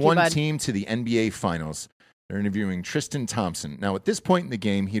send Thank you, one bud. team to the NBA Finals. They're interviewing Tristan Thompson. Now, at this point in the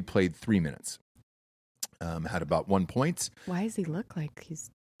game, he had played 3 minutes, had about 1 point. Why does he look like he's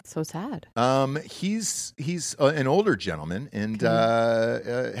so sad? He's an older gentleman and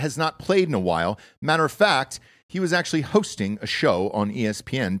has not played in a while. Matter of fact, he was actually hosting a show on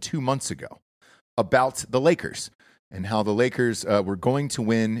ESPN 2 months ago about the Lakers and how the Lakers were going to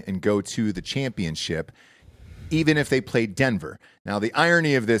win and go to the championship, even if they played Denver. Now, the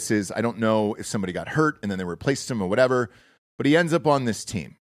irony of this is I don't know if somebody got hurt and then they replaced him or whatever, but he ends up on this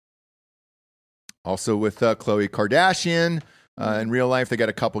team. Also with Khloe Kardashian. In real life, they got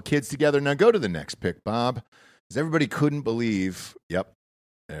a couple kids together. Now go to the next pick, Bob. Because everybody couldn't believe, yep,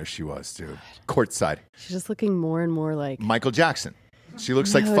 there she was, too. Courtside. She's just looking more and more like Michael Jackson. She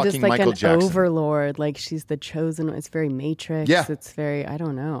looks like No, fucking just like Michael an Jackson. overlord. Like she's the chosen. It's very Matrix. Yeah. It's very, I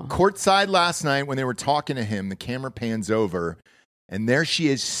don't know. Courtside last night when they were talking to him, the camera pans over, and there she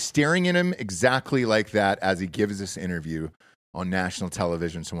is staring at him exactly like that as he gives this interview on national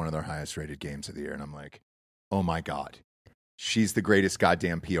television to one of their highest rated games of the year. And I'm like, oh my God. She's the greatest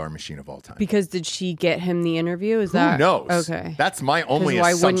goddamn PR machine of all time. Because did she get him the interview? Is Who that knows? Okay. That's my 'Cause only why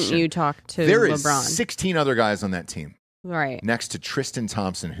assumption. wouldn't you talk to There is LeBron? 16 other guys on that team Right. next to Tristan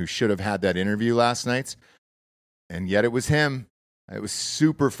Thompson who should have had that interview last night, and yet it was him. It was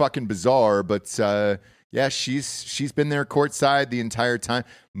super fucking bizarre, but yeah, she's been there courtside the entire time.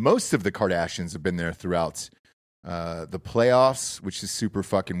 Most of the Kardashians have been there throughout the playoffs, which is super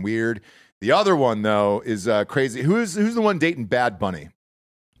fucking weird. The other one though is crazy. Who's the one dating Bad Bunny?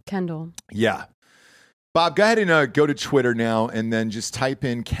 Kendall. Yeah. Bob, go ahead and go to Twitter now and then just type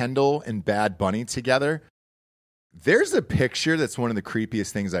in Kendall and Bad Bunny together. There's a picture that's one of the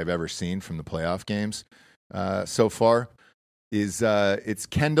creepiest things I've ever seen from the playoff games so far. It's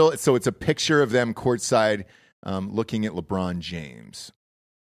Kendall. So it's a picture of them courtside looking at LeBron James.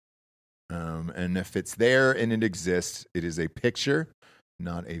 And if it's there and it exists, it is a picture,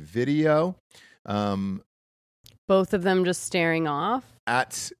 not a video. Both of them just staring off.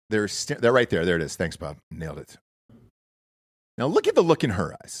 They're right there. There it is. Thanks, Bob. Nailed it. Now look at the look in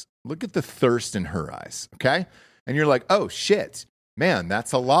her eyes. Look at the thirst in her eyes, okay? And you're like, oh, shit. Man,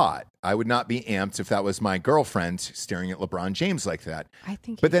 that's a lot. I would not be amped if that was my girlfriend staring at LeBron James like that. I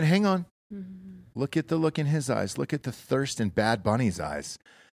think. But then hang on. Look at the look in his eyes. Look at the thirst in Bad Bunny's eyes.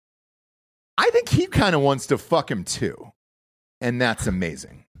 I think he kind of wants to fuck him too. And that's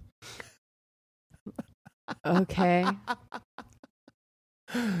amazing. Okay.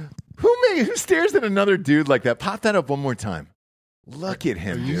 Who stares at another dude like that? Pop that up one more time. Look at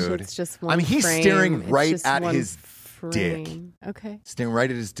him, dude. It's just one I mean, he's frame. staring It's right just at one his dick. frame. Okay. Staring right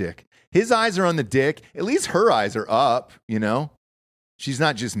at his dick. His eyes are on the dick. At least her eyes are up, you know? She's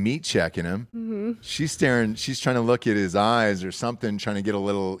not just meat checking him. Mm-hmm. She's staring. She's trying to look at his eyes or something, trying to get a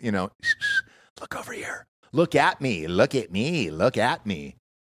little, you know, look over here. Look at me. Look at me. Look at me.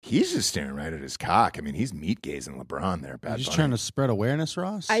 He's just staring right at his cock. I mean, he's meat gazing LeBron there. Bad You're just Bunny. trying to spread awareness,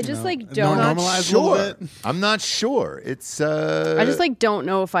 Ross. I You just, know, like, don't- normalize a little Sure. bit. I'm not sure. It's I just like don't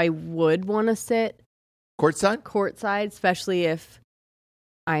know if I would want to sit courtside. courtside, especially if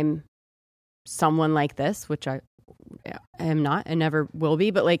I'm someone like this, which I am not and never will be.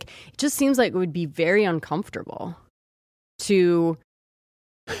 But like, it just seems like it would be very uncomfortable to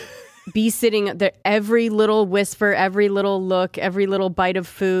be sitting there, every little whisper, every little look, every little bite of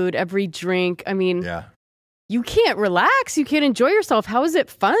food, every drink. I mean, Yeah. you can't relax. You can't enjoy yourself. How is it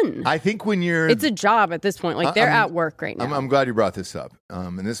fun? I think when you're It's a job at this point. Like they're I'm- at work right now. I'm glad you brought this up.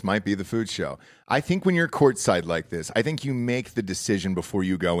 And this might be the food show. I think when you're courtside like this, I think you make the decision before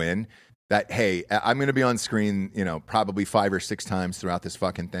you go in that, hey, I'm going to be on screen, you know, probably 5 or 6 times throughout this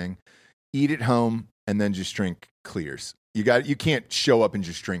fucking thing. Eat at home and then just drink clears. You can't show up and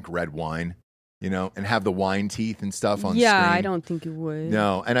just drink red wine, you know, and have the wine teeth and stuff on yeah, screen. I don't think you would.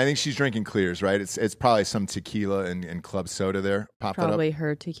 No, and I think she's drinking clears, right? It's probably some tequila and club soda there. Pop that up. Probably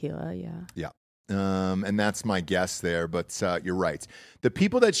her tequila, yeah. Yeah. And that's my guess there, but you're right. The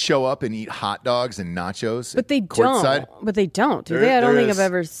people that show up and eat hot dogs and nachos, But they courtside, don't. But they don't, do there- they? I don't there think is- I've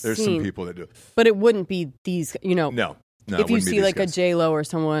ever There's seen. some people that do. But it wouldn't be these, you know. No, if it you wouldn't be see these like a guys. J-Lo or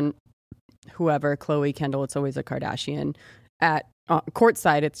someone, whoever, Khloe Kendall, it's always a Kardashian. At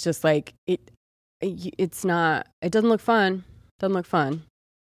courtside, it's just like, it's not, it doesn't look fun. Doesn't look fun.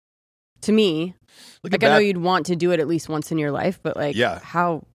 To me. Look Like, at I know that, you'd want to do it at least once in your life, but like, Yeah.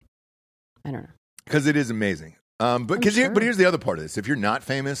 how, I don't know. because it is amazing. But sure. here's the other part of this: if you're not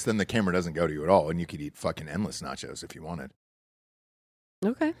famous, then the camera doesn't go to you at all, and you could eat fucking endless nachos if you wanted.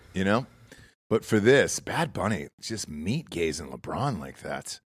 Okay. You know. But for this, Bad Bunny just meat gazing LeBron like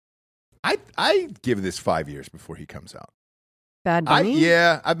that. I give this 5 years before he comes out. Bad Bunny?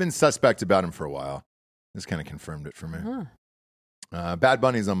 I've been suspect about him for a while. This kind of confirmed it for me. Huh. Bad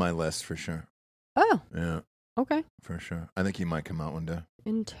Bunny's on my list for sure. Oh, Yeah, okay. for sure. I think he might come out one day.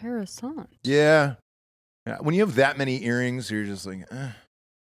 Interessant. Yeah. When you have that many earrings, you're just like, eh.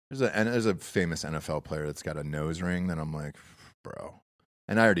 There's a famous NFL player that's got a nose ring that I'm like, bro.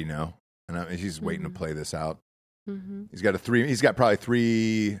 And I already know. And he's waiting to play this out. Mm-hmm. He's got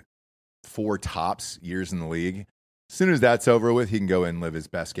probably 3-4 tops years in the league. As soon as that's over with, he can go and live his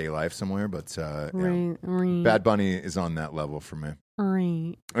best gay life somewhere. But Right. Bad Bunny is on that level for me.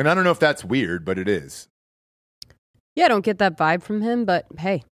 Right. And I don't know if that's weird, but it is. Yeah, I don't get that vibe from him, but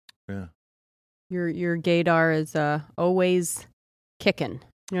hey, Yeah. your gaydar is always kicking.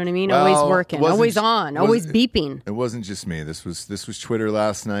 You know what I mean? Well, Always working, it wasn't always j- on, always wasn't- beeping. It wasn't just me. This was Twitter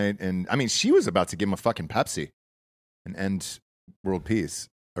last night, and I mean, she was about to give him a fucking Pepsi and end world peace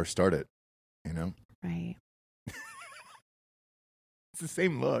or start it. You know, Right. it's the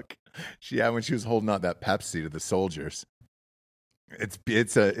same look she had when she was holding out that Pepsi to the soldiers.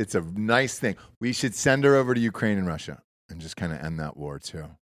 It's a nice thing. We should send her over to Ukraine and Russia and just kind of end that war too.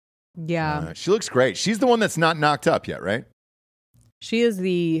 Yeah. She looks great. She's the one that's not knocked up yet, right? She is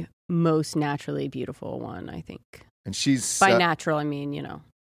the most naturally beautiful one, I think. And she's By natural, I mean, you know.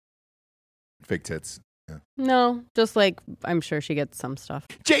 fake tits. No, just like I'm sure she gets some stuff.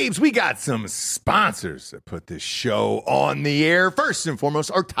 James, we got some sponsors that put this show on the air. First and foremost,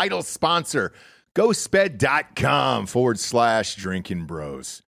 our title sponsor, GhostBed.com/drinking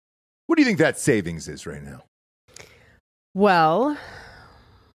bros. What do you think that savings is right now? Well,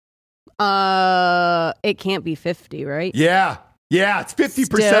 it can't be 50, right? Yeah, it's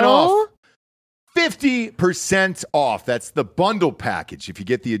 50% Still? off. 50% off. That's the bundle package. If you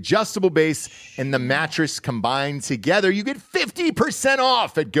get the adjustable base and the mattress combined together, you get 50%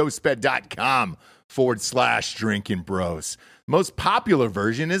 off at ghostbed.com/drinking bros. Most popular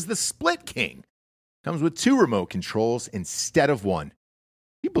version is the Split King. Comes with 2 remote controls instead of 1.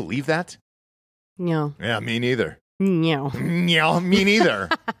 You believe that? No. Yeah, me neither. No. Yeah, me neither.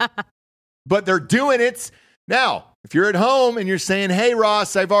 But they're doing it. Now, If you're at home and you're saying, hey,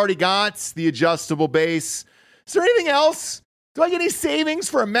 Ross, I've already got the adjustable base. Is there anything else? Do I get any savings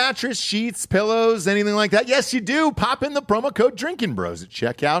for a mattress, sheets, pillows, anything like that? Yes, you do. Pop in the promo code Drinking Bros at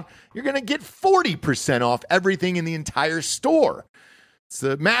checkout. You're going to get 40% off everything in the entire store. It's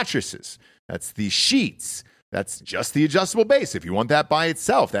the mattresses. That's the sheets. That's just the adjustable base. If you want that by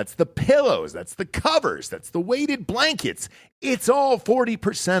itself, that's the pillows. That's the covers. That's the weighted blankets. It's all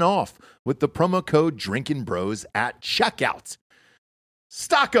 40% off with the promo code Drinking Bros at checkout.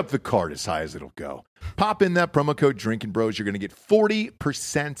 Stock up the cart as high as it'll go. Pop in that promo code Drinking Bros. You're going to get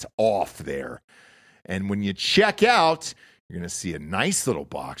 40% off there. And when you check out, you're going to see a nice little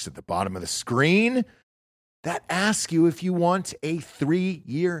box at the bottom of the screen that asks you if you want a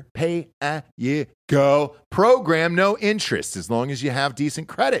 3-year pay-as-you-go program, no interest, as long as you have decent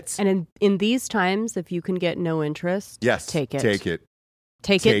credits. And in these times, if you can get no interest, yes, take it. Take it.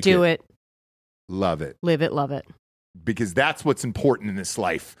 Take it, do it. Love it. Live it, love it. Because that's what's important in this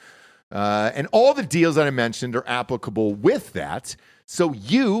life. And all the deals that I mentioned are applicable with that. So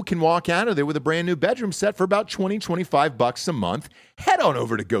you can walk out of there with a brand new bedroom set for about $20-25 a month. Head on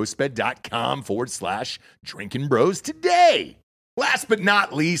over to ghostbed.com/Drinking Bros today. Last but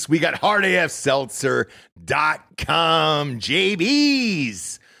not least, we got hardafseltzer.com.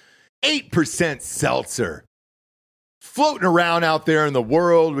 JB's 8% seltzer. Floating around out there in the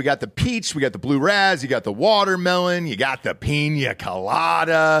world. We got the peach, we got the blue raz, you got the watermelon, you got the pina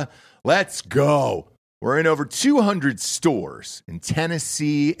colada. Let's go. We're in over 200 stores in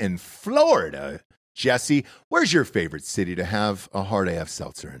Tennessee and Florida. Jesse, where's your favorite city to have a Hard AF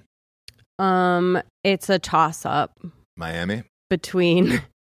seltzer in? It's a toss-up Miami? between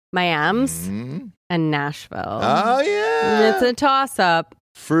Miami's and Nashville. Oh, yeah. It's a toss-up.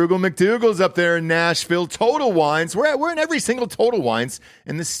 Frugal McDougal's up there in Nashville. Total Wines. We're in every single Total Wines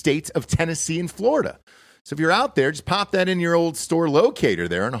in the state of Tennessee and Florida. So if you're out there, just pop that in your old store locator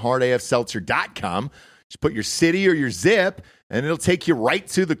there on hardafseltzer.com. Just put your city or your zip, and it'll take you right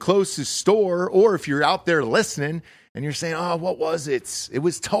to the closest store. Or if you're out there listening and you're saying, oh, what was it? It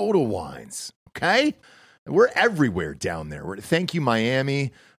was Total Wines, okay? We're everywhere down there. Thank you,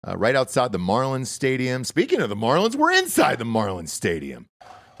 Miami, right outside the Marlins Stadium. Speaking of the Marlins, we're inside the Marlins Stadium.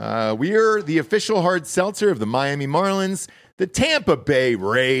 We are the official hard seltzer of the Miami Marlins, the Tampa Bay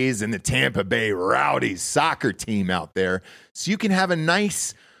Rays, and the Tampa Bay Rowdies soccer team out there. So you can have a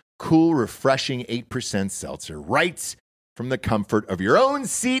nice, cool, refreshing 8% seltzer right from the comfort of your own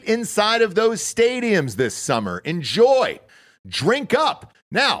seat inside of those stadiums this summer. Enjoy. Drink up.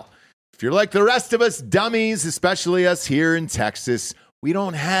 Now, if you're like the rest of us dummies, especially us here in Texas, we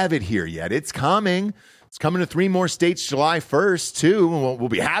don't have it here yet. It's coming. It's coming to 3 more states July 1st, too. We'll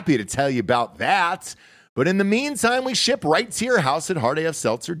be happy to tell you about that. But in the meantime, we ship right to your house at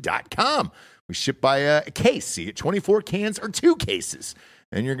hardafseltzer.com. We ship by a case. So you get 24 cans or 2 cases.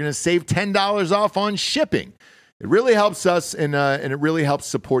 And you're going to save $10 off on shipping. It really helps us, and it really helps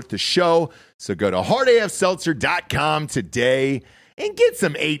support the show. So go to hardafseltzer.com today and get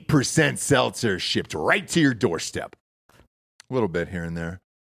some 8% seltzer shipped right to your doorstep. A little bit here and there.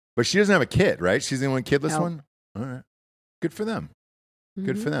 But she doesn't have a kid, right? She's the only kidless one? All right. Good for them.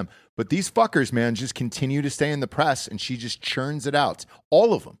 Good for them. But these fuckers, man, just continue to stay in the press, and she just churns it out.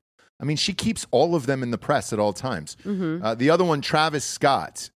 All of them. I mean, she keeps all of them in the press at all times. The other one, Travis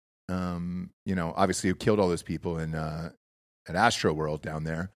Scott, obviously who killed all those people at Astro World down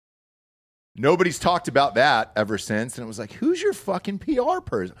there. Nobody's talked about that ever since. And it was like, who's your fucking PR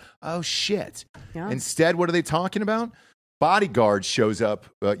person? Oh, shit. Yeah. Instead, what are they talking about? Bodyguard shows up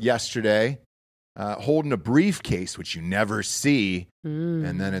yesterday holding a briefcase, which you never see.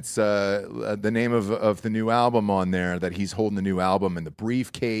 And then it's the name of the new album on there, that he's holding the new album in the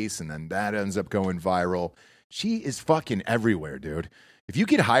briefcase, and then that ends up going viral. She is fucking everywhere, dude. If you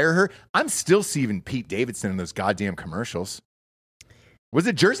could hire her, I'm still seeing Pete Davidson in those goddamn commercials. Was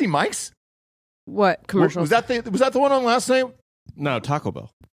it Jersey Mike's? What commercials? Was that the one on last night? No, Taco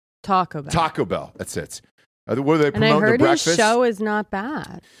Bell. Taco Bell. Taco Bell. That's it. What are they promoting? And I heard the breakfast? his show is not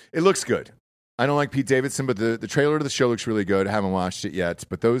bad. It looks good. I don't like Pete Davidson, but the trailer to the show looks really good. I haven't watched it yet,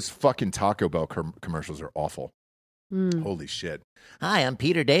 but those fucking Taco Bell commercials are awful. Holy shit. Hi, I'm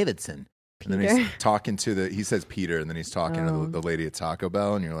Peter Davidson. Peter? And then he's talking he says Peter, and then he's talking to the lady at Taco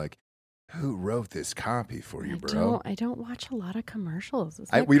Bell, and you're like, who wrote this copy for you, bro? I don't watch a lot of commercials.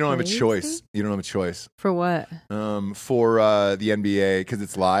 We don't have a choice. You don't have a choice. For what? For the NBA, because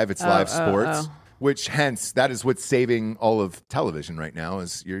it's live. It's live sports. Which, hence, that is what's saving all of television right now,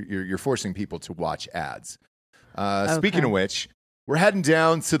 is you're forcing people to watch ads. Speaking of which, we're heading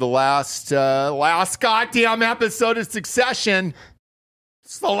down to the last goddamn episode of Succession.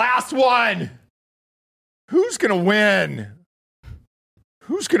 It's the last one. Who's going to win?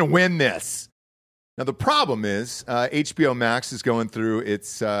 Who's going to win this? Now, the problem is HBO Max is going through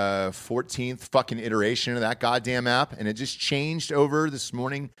its 14th fucking iteration of that goddamn app, and it just changed over this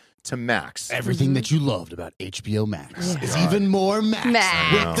morning to Max. Everything that you loved about HBO Max is even more Max,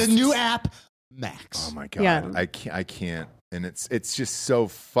 with the new app, Max. Oh, my God. Yeah. I can't. And it's just so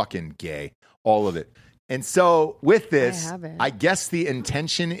fucking gay, all of it. And so with this, I have it. I guess the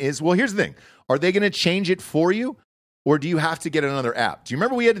intention is, well, here's the thing. Are they going to change it for you, or do you have to get another app? Do you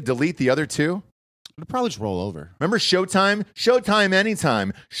remember we had to delete the other two? It'll probably just roll over. Remember Showtime? Showtime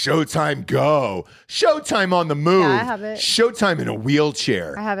anytime. Showtime go. Showtime on the move. Yeah, I have it. Showtime in a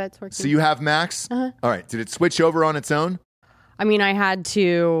wheelchair. I have it. It's working. So you have Max? Uh-huh. All right. Did it switch over on its own? I mean, I had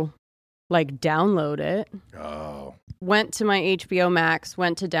to download it. Oh. Went to my HBO Max,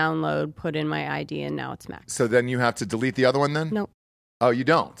 went to download, put in my ID, and now it's Max. So then you have to delete the other one then? Nope. Oh, you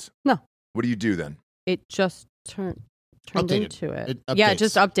don't? No. What do you do then? It just turned Updated. into it. It Yeah, updates. it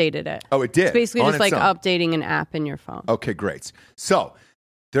just updated it. Oh, it did? It's basically On just like its own. updating an app in your phone. Okay, great. So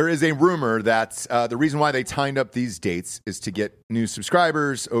there is a rumor that the reason why they timed up these dates is to get new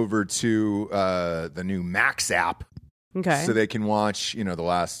subscribers over to the new Max app. Okay. So they can watch, the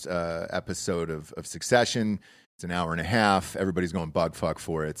last episode of Succession. It's an hour and a half. Everybody's going bug fuck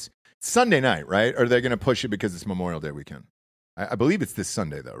for it. It's Sunday night, right? Or are they going to push it because it's Memorial Day weekend? I believe it's this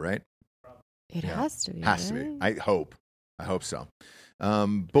Sunday, though, right? It Yeah. has to be. Has to be. right? I hope so. But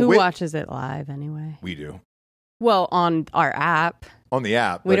Who wait, watches it live anyway? we do Well, on our app. on the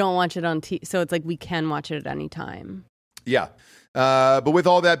app. We but- don't watch it on TV. So it's like we can watch it at any time. Yeah. But with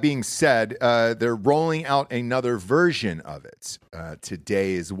all that being said, they're rolling out another version of it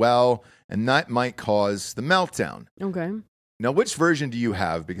today as well, and that might cause the meltdown. Okay. Now, which version do you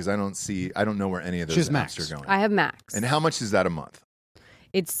have? Because I don't know where any of those She's apps Max. are going. I have Max. And how much is that a month?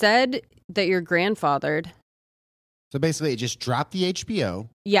 It said that you're grandfathered. So basically, it just dropped the HBO,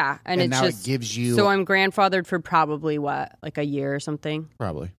 Yeah. And it's now just. it gives you So I'm grandfathered for probably what? Like a year or something?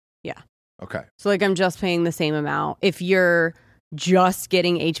 probably. Okay. So like I'm just paying the same amount. If you're just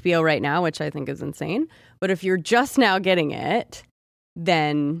getting HBO right now, which I think is insane, but if you're just now getting it,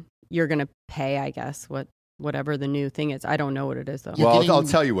 then you're going to pay, I guess, whatever the new thing is. I don't know what it is though. You're Well, getting- I'll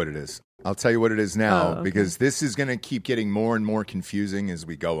tell you what it is. I'll tell you what it is now Oh, okay. because this is going to keep getting more and more confusing as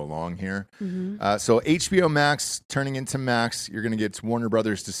we go along here. Mhm. So HBO Max turning into Max, you're going to get Warner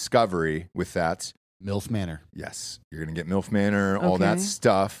Brothers Discovery with that. MILF Manor. Yes, you're going to get MILF Manor, all that Okay.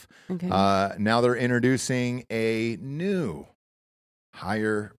 stuff. Okay. Now they're introducing a new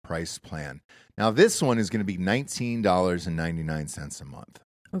higher price plan. Now this one is going to be $19.99 a month.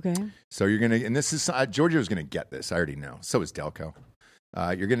 Okay. So you're going to, and this is, Giorgio's going to get this. I already know. So is Delco.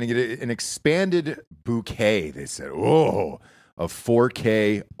 You're going to get an expanded bouquet, they said. Oh, of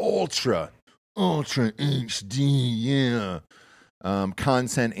 4K Ultra HD, yeah.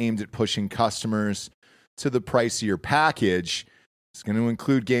 Content aimed at pushing customers to the pricier package. It's going to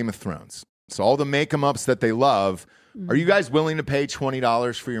include Game of Thrones. So all the make-em-ups that they love. Are you guys willing to pay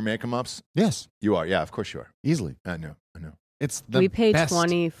 $20 for your make-em-ups? Yes, You are. Yeah, of course you are. easily. I know. It's the We paid best.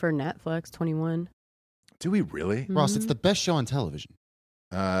 20 for Netflix, 21. Do we really? Ross, it's the best show on television.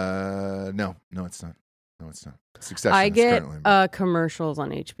 No, it's not. No, it's not. Succession I is get currently. commercials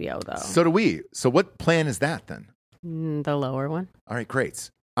on HBO though. So do we. So what plan is that then? The lower one. All right, great.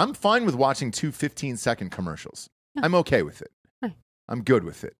 I'm fine with watching two 15-second commercials. Yeah. I'm okay with it. Right. I'm good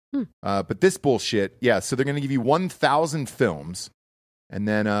with it. Hmm. But this bullshit, yeah, so they're going to give you 1,000 films and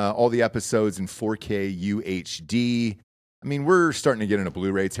then all the episodes in 4K UHD. I mean, we're starting to get into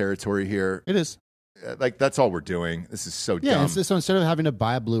Blu-ray territory here. It is. Like, that's all we're doing. This is so Yeah, dumb. so instead of having to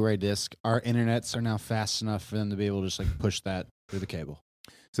buy a Blu-ray disc, our internets are now fast enough for them to be able to just like push that through the cable.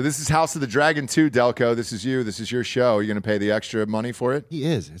 So this is House of the Dragon 2, Delco. This is you. This is your show. Are you going to pay the extra money for it? He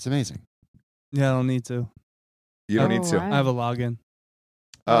is. It's amazing. Yeah, I don't need to. You don't Oh, need to. wow. I have a login.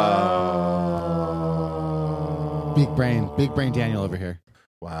 Oh. Big brain Daniel over here.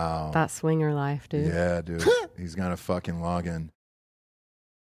 Wow. That swinger life, dude. Yeah, dude. He's got to fucking log in.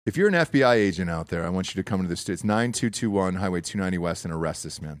 If you're an FBI agent out there, I want you to come to the It's 9221 Highway 290 West and arrest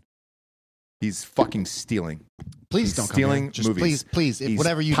this man. He's fucking stealing Please He's don't come stealing here. Just movies. please, He's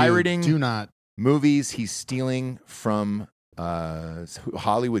whatever you pirating do not. movies. He's stealing from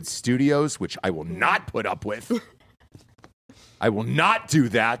Hollywood studios, which I will not put up with. I will not do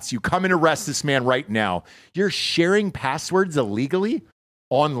that. You come and arrest this man right now. You're sharing passwords illegally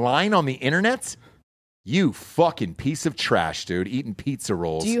online on the internet? You fucking piece of trash, dude. Eating pizza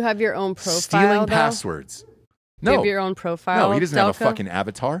rolls. Do you have your own profile? Stealing though? passwords. Do you No. have your own profile? No, he doesn't have a Delco? fucking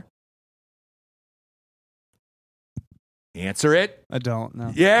avatar. Answer it. I don't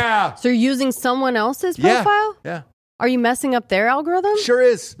know. Yeah. So you're using someone else's Yeah. profile? Yeah. Are you messing up their algorithm? Sure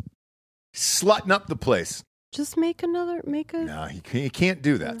is. Slutting up the place. Just make a. No, he can't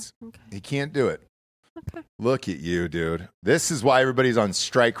do that. Okay. He can't do it. Okay. Look at you, dude. This is why everybody's on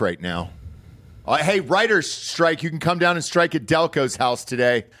strike right now. Hey, writers strike. You can come down and strike at Delco's house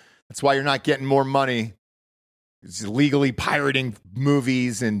today. That's why you're not getting more money. It's illegally pirating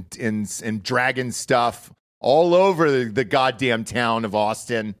movies and dragging stuff all over the goddamn town of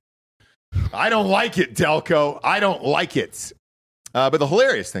Austin. I don't like it, Delco. I don't like it. But the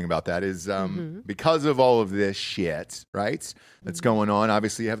hilarious thing about that is because of all of this shit, right, that's going on,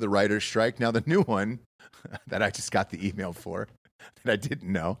 obviously you have the writer's strike. Now the new one that I just got the email for that I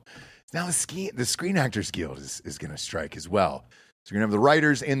didn't know, now the Screen Actors Guild is going to strike as well. So you're going to have the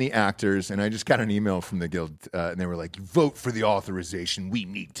writers and the actors, and I just got an email from the guild, and they were like, vote for the authorization. We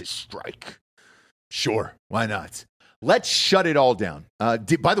need to strike. Sure, why not? Let's shut it all down. By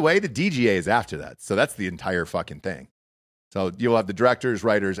the way, the DGA is after that, so that's the entire fucking thing. So you'll have the directors,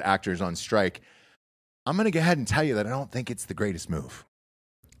 writers, actors on strike. I'm going to go ahead and tell you that I don't think it's the greatest move.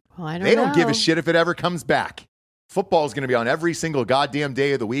 Well, I don't They don't know. give a shit if it ever comes back. Football is going to be on every single goddamn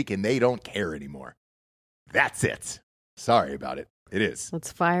day of the week, and they don't care anymore. That's it. Sorry about it. It is.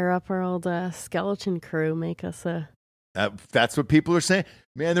 Let's fire up our old skeleton crew. Make us a. That's what people are saying.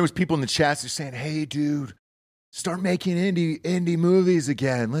 Man, there was people in the chats that are saying, hey, dude, start making indie movies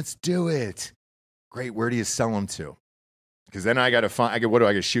again. Let's do it. Great. Where do you sell them to? Because then I got to find, what do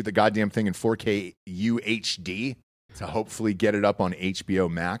I got to shoot the goddamn thing in 4K UHD to hopefully get it up on HBO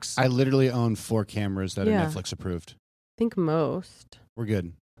Max? I literally own 4 cameras that Yeah. are Netflix approved. I think most. We're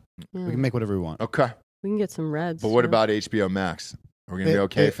good. Yeah. We can make whatever we want. Okay. We can get some reds. But what too. about HBO Max? Are we going to be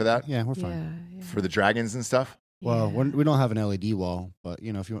okay for that? Yeah, we're fine. Yeah. For the dragons and stuff? Well, yeah. we don't have an LED wall, but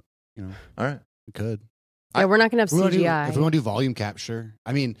if you want, All right. we could. Yeah, we're not gonna have We wanna do- CGI. if we want to do volume capture,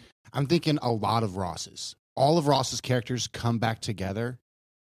 I mean, I'm thinking a lot of Ross's. All of Ross's characters come back together.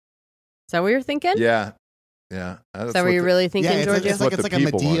 Is that what you're thinking? Yeah. Yeah. Is that what you're really thinking, yeah, Georgia? it's like What the a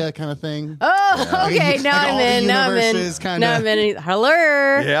people Medea want. kind of thing. Oh, Yeah. okay. Like Now all I'm the in. Now I'm in. universes kinda- Now I'm in. Hello.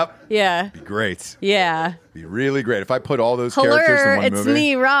 Yep. Yeah. Be great. Yeah. Be really great. If I put all those characters in Hello. one It's movie.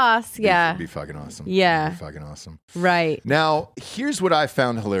 me, Ross. Yeah. It'd be fucking awesome. Yeah. It'd be fucking awesome. Right. Now, here's what I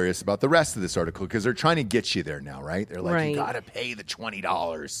found hilarious about the rest of this article, because they're trying to get you there now, right? They're like, you Right. got to pay the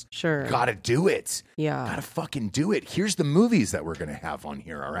 $20. Sure. Got to do it. Yeah. Got to fucking do it. Here's the movies that we're going to have on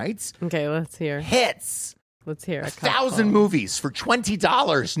here, all right? Okay. Let's hear. Hits. Let's hear. 1,000 movies for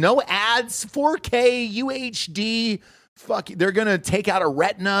 $20. No ads, 4K, UHD. Fuck, they're going to take out a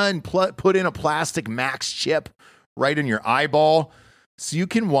retina and put in a plastic Max chip right in your eyeball so you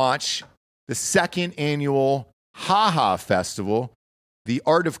can watch the second annual HaHa Festival, The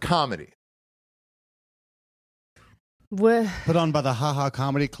Art of Comedy. What? Put on by the Haha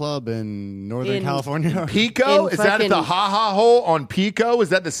Comedy Club in Northern In- California. Pico? In Is that at the fucking- HaHa Hole on Pico? Is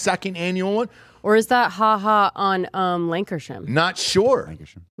that the second annual one? Or is that haha on Lancashire? Not sure.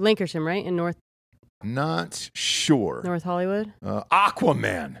 Lancashire, right? In Not sure. North Hollywood?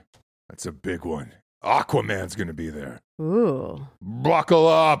 Aquaman. That's a big one. Aquaman's going to be there. Ooh. Buckle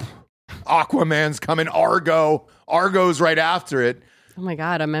up. Aquaman's coming. Argo's right after it. Oh my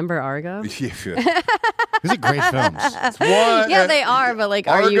God. I remember Argo. These are great films. Yeah, they are, but like,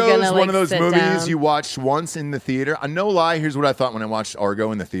 are Argo's you gonna like one of those sit movies down? you watched once in the theater. No lie, here's what I thought when I watched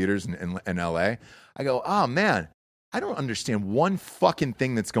Argo in the theaters in LA. I go, oh man, I don't understand one fucking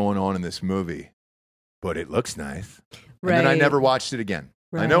thing that's going on in this movie, but it looks nice. And then I Right. never watched it again.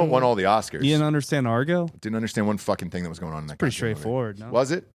 I know it won Right. all the Oscars. You didn't understand Argo? Didn't understand one fucking thing that was going on in that. Pretty goddamn movie. straightforward. No?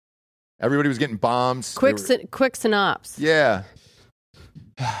 Was it? Everybody was getting bombs. Quick, They were- quick synopsis. yeah.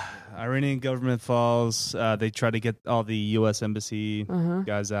 Iranian government falls. They try to get all the U.S. embassy Uh-huh.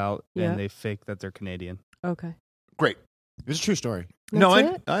 guys out, Yeah. and they fake that they're Canadian. Okay. Great. It's a true story. No,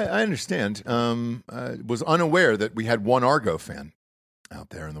 That's it? I understand. Was unaware that we had one Argo fan out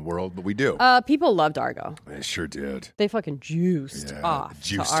there in the world, but we do. People loved Argo. They sure did. They fucking juiced Yeah, off. to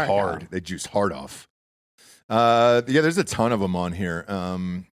juiced Argo. hard. They juiced hard off. Yeah, there's a ton of them on here.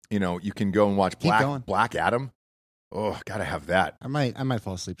 You can go and watch Keep going. Black Adam. Oh, gotta have that. I might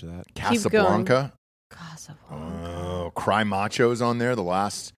fall asleep to that. Casablanca. Casablanca. Oh, Cry Macho's on there. The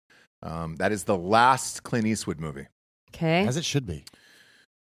last. That is the last Clint Eastwood movie. Okay. As it should be.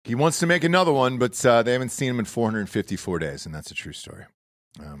 He wants to make another one, but they haven't seen him in 454 days, and that's a true story.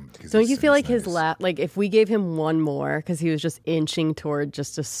 Don't you feel like his like if we gave him one more because he was just inching toward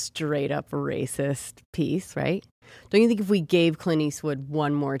just a straight up racist piece, right? Don't you think if we gave Clint Eastwood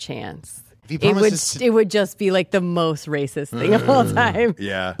one more chance, He it would promises to- it would just be like the most racist thing of all time.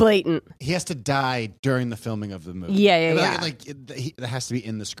 Yeah. Blatant. he has to die during the filming of the movie. Yeah. That has to be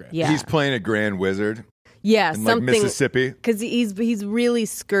in the script. Yeah. He's playing a grand wizard Yeah, in like something Mississippi. because he's really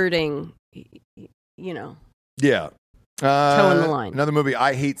skirting, Yeah. Toe in the line. Another movie,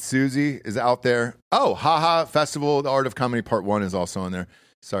 I Hate Susie, is out there. Oh, Haha Festival, The Art of Comedy Part 1 is also on there.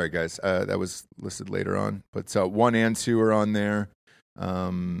 Sorry, guys. That was listed later on. But 1 and 2 are on there.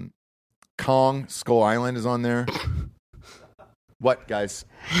 Kong, Skull Island is on there. What, guys?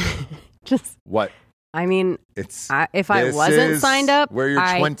 Just. What? I mean, It's if I this wasn't is signed up, where your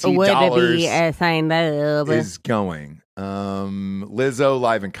I $20 would be signed up. is going. Lizzo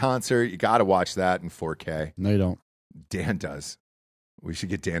live in concert. You got to watch that in 4K. No, you don't. Dan does. We should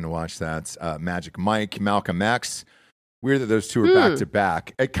get Dan to watch that. Magic Mike, Malcolm X. Weird that those two are back to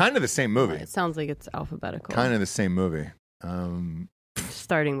back. Kind of the same movie. It sounds like it's alphabetical. Kind of the same movie.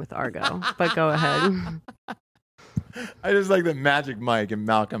 Starting with Argo, but go ahead. I just like that Magic Mike and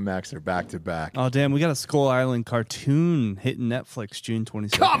Malcolm X are back to back. Oh, damn. We got a Skull Island cartoon hitting Netflix June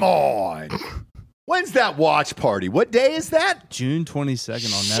 22nd. Come on. When's that watch party? What day is that? June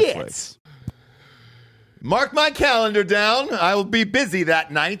 22nd on Shit. Netflix. Mark my calendar down. I will be busy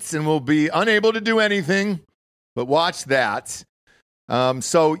that night and will be unable to do anything but watch that.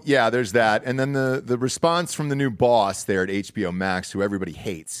 So, yeah, there's that. And then the response from the new boss there at HBO Max, who everybody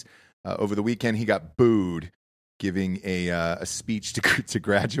hates. Over the weekend, he got booed giving a speech to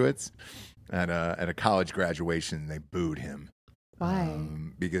graduates at a college graduation. They booed him. Why?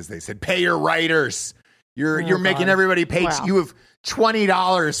 Because they said, pay your writers. You're Oh, making God. everybody pay. Wow. You have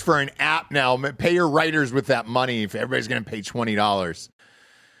 $20 for an app now. Pay your writers with that money if everybody's going to pay $20.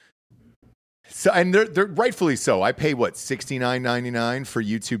 So, and they're rightfully so. I pay $69.99 for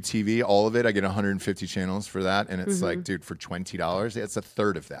YouTube TV, all of it. I get 150 channels for that, and it's like, dude, for $20, that's a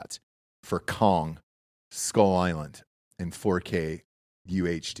third of that for Kong, Skull Island, in 4K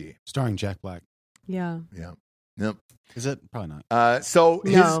UHD. Starring Jack Black. Yeah. Yeah, yep. Is it? Probably not. So,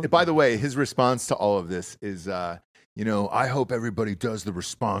 No. by the way, his response to all of this is, I hope everybody does the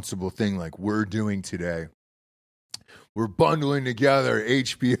responsible thing like we're doing today. We're bundling together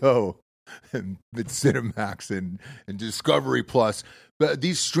HBO and Cinemax and Discovery Plus. But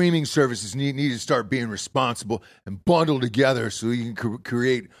these streaming services need to start being responsible and bundle together so you can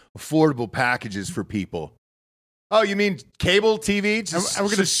create affordable packages for people. Oh, you mean cable TV? Just, And we're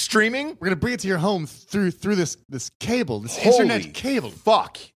gonna- just streaming? We're gonna bring it to your home through this cable, this Holy internet cable.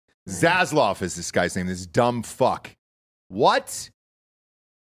 fuck. Zaslav is this guy's name, this dumb fuck. What?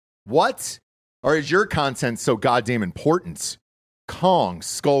 Or is your content so goddamn important? Kong,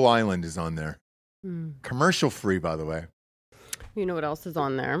 Skull Island is on there. Commercial free, by the way. You know what else is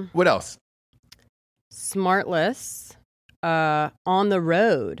on there? What else? Smartless, On the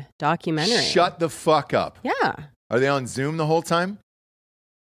Road documentary. Shut the fuck up. Yeah. Are they on Zoom the whole time?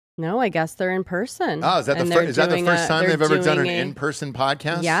 No, I guess they're in person. Oh, is that the And they're first doing time they're they've ever done an doing a- in-person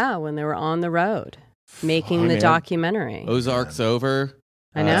podcast? Yeah, when they were on the road making the man. documentary. Ozark's over.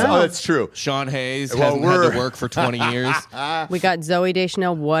 I know. Oh, that's true. Sean Hayes Well, hasn't had to work for 20 years. We got Zoe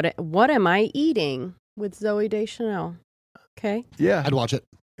Deschanel. What am I eating with Zoe Deschanel? Okay, Yeah. I'd watch it.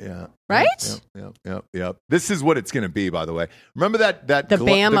 Yeah. right? Yep. This is what it's going to be, by the way. Remember that The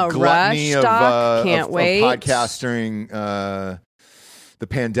Bama gluttony Rush doc? Can't wait. Of podcasts during the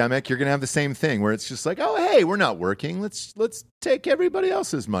pandemic. You're going to have the same thing where it's just like, oh, hey, we're not working. Let's take everybody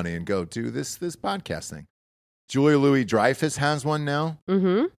else's money and go do this podcast thing. Julia Louis-Dreyfus has one now.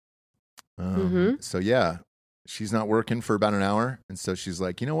 Mm-hmm. So yeah, she's not working for about an hour, and so she's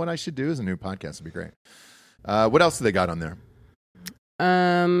like, you know what I should do is a new podcast. It'd be great. What else do they got on there?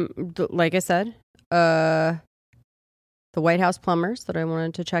 Like I said, the White House Plumbers that I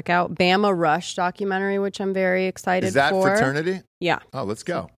wanted to check out. Bama Rush documentary, which I'm very excited Is that for. fraternity? Yeah. Oh, let's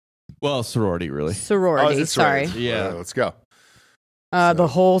go. Well, sorority, really. Sorority. Oh, is it sorry. sorority? Yeah. Let's go. The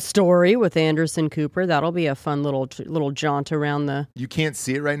whole story with Anderson Cooper. That'll be a fun little jaunt around the. You can't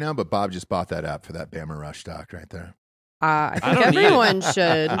see it right now, but Bob just bought that app for that Bama Rush doc right there. I I think don't need everyone it.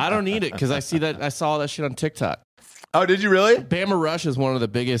 should. I don't need it because I saw that shit on TikTok. Oh, did you really? Bama Rush is one of the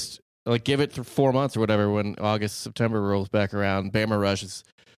biggest. Like, give it 4 months or whatever when September rolls back around. Bama Rush is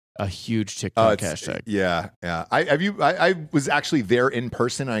a huge TikTok hashtag. Yeah. I was actually there in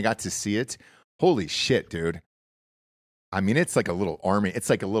person and I got to see it. Holy shit, dude. I mean, it's like a little army. It's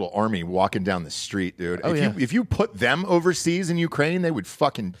like a little army walking down the street, dude. Oh, If you put them overseas in Ukraine, they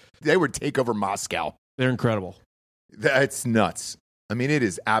would take over Moscow. They're incredible. That's nuts. I mean, it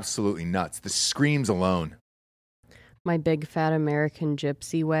is absolutely nuts. The screams alone. My Big Fat American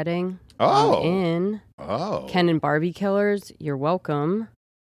Gypsy Wedding. Oh. I'm in. Oh. Ken and Barbie Killers. You're welcome.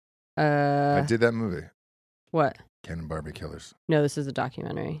 I did that movie, What? Ken and Barbie Killers. No, this is a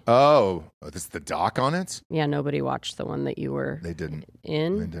documentary. Oh, this is the doc on it? Yeah, nobody watched the one that you were They didn't.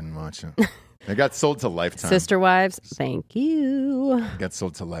 in. They didn't watch it. It got sold to Lifetime. Sister Wives, thank you. It got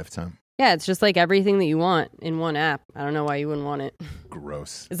sold to Lifetime. Yeah, it's just like everything that you want in one app. I don't know why you wouldn't want it.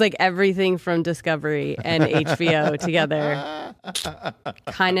 Gross. It's like everything from Discovery and HBO together.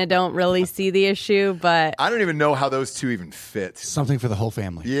 Kind of don't really see the issue, but I don't even know how those two even fit. Something for the whole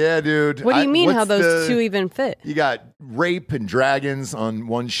family. Yeah, dude. what do you mean how what's those two even fit? You got rape and dragons on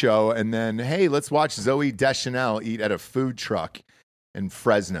one show, and then, hey, let's watch Zoe Deschanel eat at a food truck in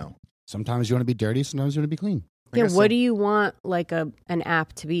Fresno. Sometimes you want to be dirty, sometimes you want to be clean. Yeah, what do you want like an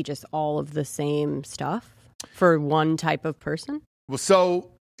app to be? Just all of the same stuff for one type of person? Well, so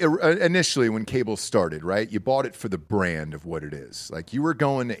initially when cable started, right, you bought it for the brand of what it is. Like you were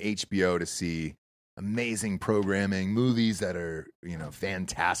going to HBO to see amazing programming, movies that are,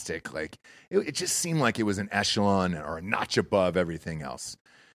 fantastic. Like it just seemed like it was an echelon or a notch above everything else.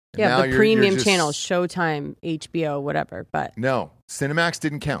 And Yeah, now the you're premium just- channels, Showtime, HBO, whatever. But No, Cinemax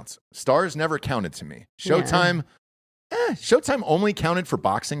didn't count. Stars never counted to me. Showtime, Showtime only counted for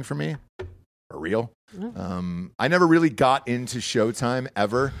boxing for me. For real. I never really got into Showtime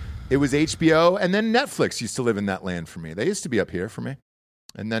ever. It was HBO, and then Netflix used to live in that land for me. They used to be up here for me.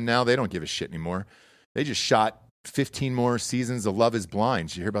 And then now they don't give a shit anymore. They just shot 15 more seasons of Love is Blind.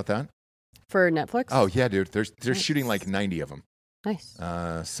 Did you hear about that? for Netflix? Oh, yeah, dude. They're Nice. shooting like 90 of them. Nice.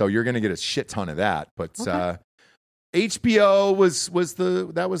 So you're going to get a shit ton of that. But Okay. HBO was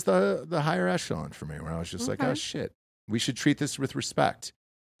the higher echelon for me, where I was just like, Okay. oh shit, we should treat this with respect.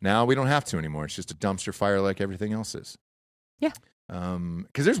 Now we don't have to anymore. It's just a dumpster fire like everything else is. Yeah.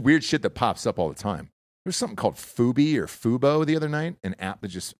 Because there's weird shit that pops up all the time. There's something called Fubi or Fubo the other night, an app that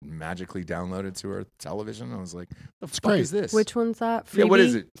just magically downloaded to our television. I was like, the fuck great. is this? Which one's that? Yeah, what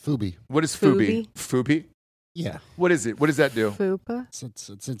is Freebie? it? Fubi. What is Fubi? Fubi? Yeah. What is it? What does that do? Fupa?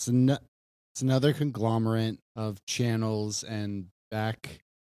 It's another conglomerate of channels and back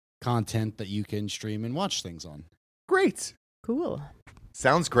content that you can stream and watch things on. Great. Cool.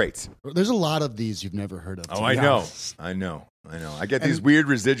 Sounds great. There's a lot of these you've never heard of. to Oh, be I know. honest. I know. I get these weird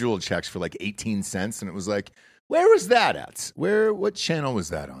residual checks for like 18 cents, and it was like, where was that at? What channel was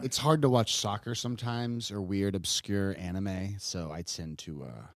that on? It's hard to watch soccer sometimes or weird, obscure anime, so I tend to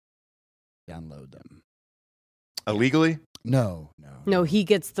download them. Illegally? No. No, he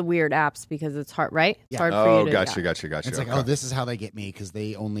gets the weird apps because it's hard, right? It's Yeah. hard for Oh, you to. gotcha. It's like, Okay. oh, this is how they get me because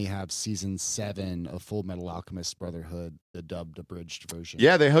they only have season 7 of Full Metal Alchemist Brotherhood, the dubbed, abridged version.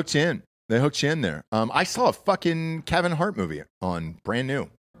 Yeah, they hooked you in. They hooked you in there. I saw a fucking Kevin Hart movie on brand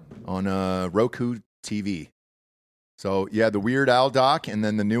new on Roku TV. So yeah, the Weird Al doc, and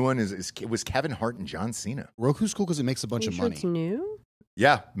then the new one was Kevin Hart and John Cena. Roku's cool because it makes a bunch You of sure money. it's new?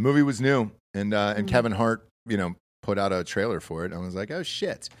 Yeah, the movie was new, and Mm-hmm. Kevin Hart, put out a trailer for it. I was like, oh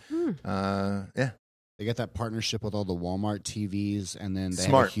shit. Hmm. Yeah. They got that partnership with all the Walmart TVs, and then they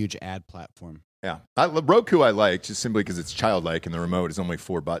Smart. have a huge ad platform. Yeah, Roku I like just simply because it's childlike and the remote is only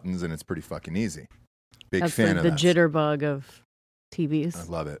 4 buttons and it's pretty fucking easy. Big That's fan the of that. jitterbug of I TVs.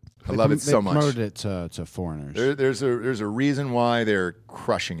 love it. I love it so much. They promoted it to foreigners. There's a reason why they're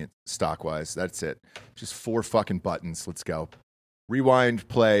crushing it stock wise. That's it. Just 4 fucking buttons. Let's go. Rewind,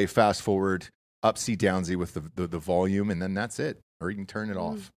 play, fast forward, upsy downsy with the volume, and then that's it. Or you can turn it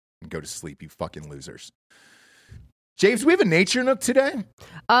off and go to sleep. You fucking losers. James, we have a nature nook today.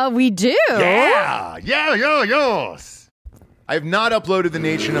 We do. Yes. I have not uploaded the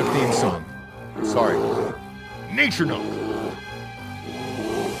Nature Nook theme song. Sorry. Nature Nook.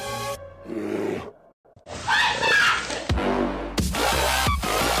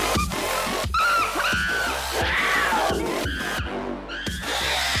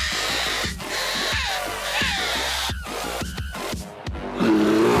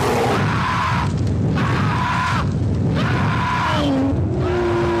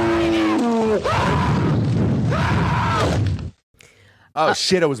 Oh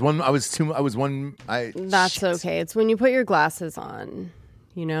shit! I was one. That's shit. okay. It's when you put your glasses on.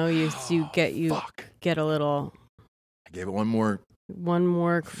 You get a little I gave it one more.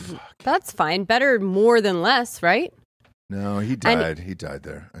 That's fine. Better more than less, right? No, he died. He died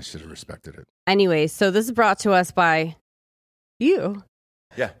there. I should have respected it. Anyway, so this is brought to us by you.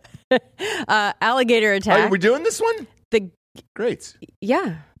 Yeah. Alligator Are attack. we doing this one? Great.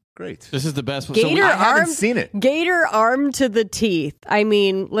 Yeah. Great. This is the best one. Gator I haven't armed- seen it. Gator armed to the teeth. I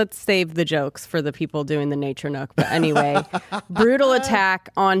mean, let's save the jokes for the people doing the Nature Nook. But anyway, brutal attack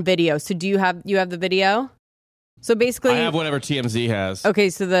on video. So do you have the video? So basically, I have whatever TMZ has. okay.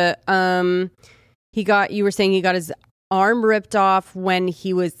 So you were saying he got his arm ripped off when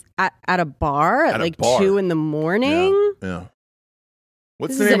he was at a bar at like 2 a.m. Yeah.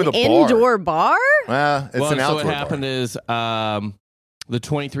 What's This the name is of the an bar? indoor bar? It's an outdoor So what happened is the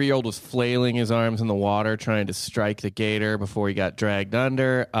 23-year-old was flailing his arms in the water trying to strike the gator before he got dragged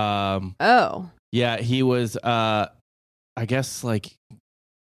under. Yeah, he was, I guess, like,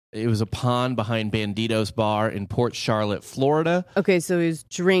 it was a pond behind Banditos Bar in Port Charlotte, Florida. Okay, so he was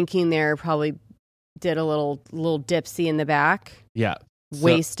drinking there, probably did a little dipsy in the back. Yeah.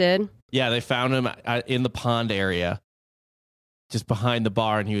 Wasted. Yeah, they found him in the pond area, just behind the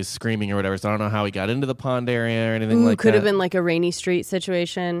bar, and he was screaming or whatever. So I don't know how he got into the pond area or anything like that. Could have been like a Rainy Street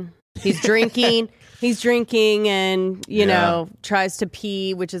situation. He's drinking. He's drinking and, you know, tries to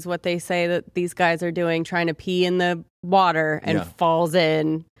pee, which is what they say that these guys are doing, trying to pee in the water and falls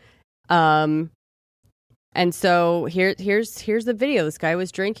in. And so here's the video. This guy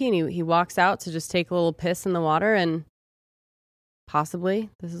was drinking. He walks out to just take a little piss in the water, and possibly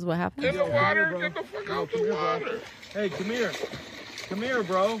this is what happened. In the water, get the fuck out the water. Hey, come here. Come here,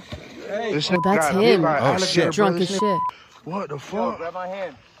 bro. Hey. Oh, that's him. Oh, shit. Drunk as shit. What the fuck? Yo, grab my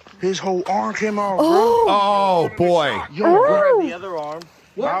hand. His whole arm came off, bro. Oh, boy. Yo, grab the other arm.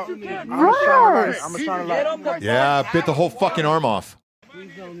 What? I'm trying to Bit the whole fucking arm off.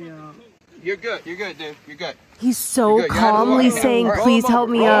 You're good, dude. You're good. He's so calmly saying, please help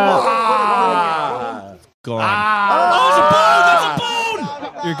me up. Gone. There's a bone!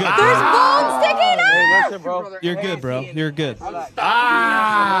 You're good. There's bones sticking out! Listen, bro. You're good, bro. You're good. I'm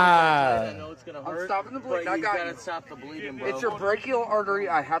stopping the bleeding. I got you. Stop the bleeding, bro. It's your brachial artery.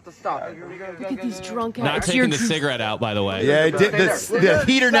 I have to stop it. Look at these drunk Not ass. taking the cigarette out, by the way. Yeah, the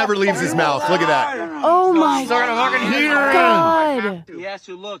heater never leaves his mouth. Look at that. Oh my God. Yeah,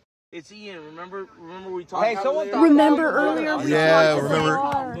 so look. It's Ian. Remember we talked about it? Remember earlier?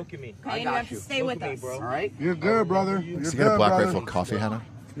 Remember. Look at me. Okay, you have to stay with us. All right? You're good, brother. Does he got a Black Rifle coffee hat on?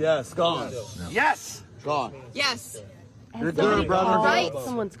 Yes, gone. Yes. Gone. Yes. You're good, brother. Right?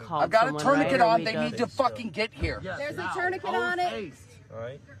 Someone's called. I've got a someone, tourniquet right? on. They need to fucking get here. There's a tourniquet on it. All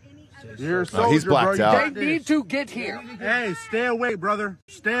right? You're a soldier, he's blacked bro. out. They need to get here. Hey, stay awake, brother.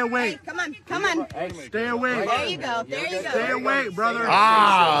 Stay awake. Come on, come on. Stay awake. There you go. There you Stay go. awake,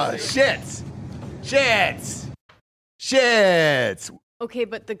 brother. Shit. Okay,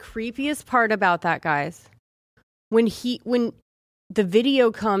 but the creepiest part about that, guys, when the video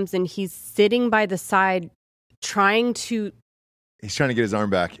comes and he's sitting by the side He's trying to get his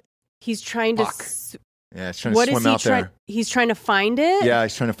arm back. he's trying to, Fuck. Yeah, he's trying to swim out there. he's trying to find it? Yeah,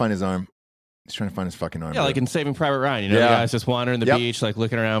 he's trying to find his arm. He's trying to find his fucking arm. Yeah, like in Saving Private Ryan. You know, Yeah. the guy's just wandering the beach, like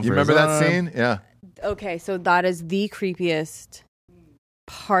looking around you for remember his that arm. scene? Yeah. Okay, so that is the creepiest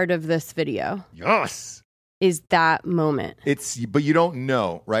part of this video. Yes. Is that moment. But you don't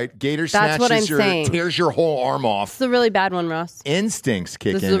know, right? Gator That's what I'm saying. tears your whole arm off. This is a really bad one, Ross. Instincts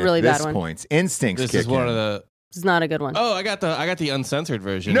kick This in is a really at this bad one. point. Instincts This kick is one in. of the. This is not a good one. Oh, I got the uncensored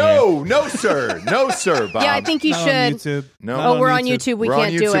version. No, sir. No, sir, Bob. Yeah, I think you Not on should. YouTube. No. Not Oh, we're on YouTube. We We're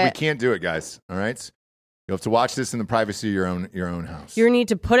can't on do YouTube. We it. can't do it, guys. All right? You'll have to watch this in the privacy of your own house. You need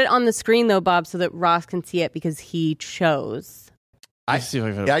to put it on the screen, though, Bob, so that Ross can see it because he chose. I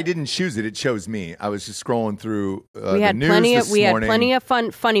didn't choose it. It chose me. I was just scrolling through We the had news plenty this of morning.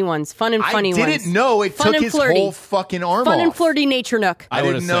 funny ones, fun and funny ones. I didn't know it Fun took and his flirty. whole fucking arm Fun off. and flirty nature nook. I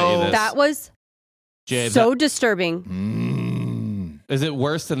would've didn't sent you know. this. That was Jay, so disturbing. Is it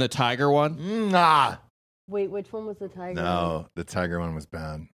worse than the tiger one? Nah. Wait, which one was the tiger? No, the tiger one was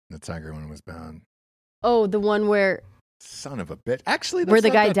bad. Oh, the one where Son of a bitch. Actually, that's the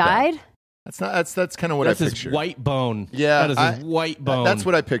not guy that bad. died? That's kind of what That's I his pictured. white bone. Yeah, that is his white bone. That's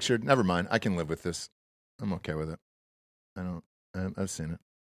what I pictured. Never mind. I can live with this. I'm okay with it. I've seen it.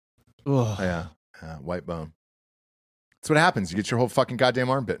 Ugh. Yeah, white bone. That's what happens. You get your whole fucking goddamn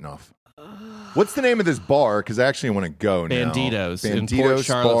arm bitten off. What's the name of this bar? Because I actually want to go now. Banditos in Port Banditos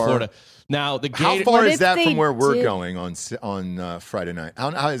Charlotte, bar. Florida. Now the How gator. far What is if that they from where we're did- going on Friday night?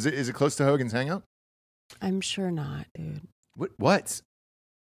 How is it? Is it close to Hogan's Hangout? I'm sure not, dude. What?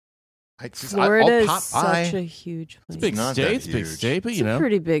 Florida I'll is pop such by. a huge place. Big not state, that it's big huge. state, but It's you a know,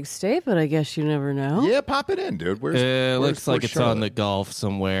 pretty big state, but I guess you never know. Yeah, pop it in, dude. Where's looks like it's on Charlotte? the Gulf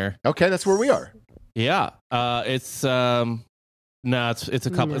somewhere. Okay, that's where we are. Yeah, it's no, it's a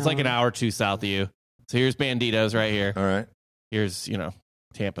couple. It's like an No. hour or two south of you. So here's Banditos right here. All right. Here's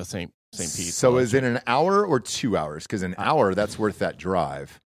Tampa, St. Pete. So is it an hour or 2 hours? Because an hour, that's worth that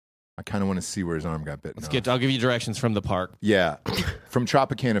drive. I kind of want to see where his arm got bitten. I'll give you directions from the park. Yeah, from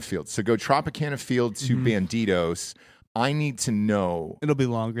Tropicana Field. So go Tropicana Field to Banditos. I need to know. It'll be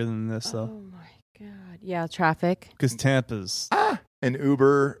longer than this, Oh though. my god. Yeah, traffic. Because Tampa's. An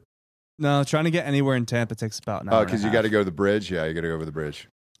Uber No, trying to get anywhere in Tampa takes about an hour. Oh, because you got to go to the bridge? Yeah, you got to go over the bridge.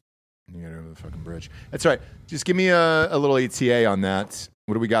 You got to go over the fucking bridge. That's right. Just give me a little ETA on that.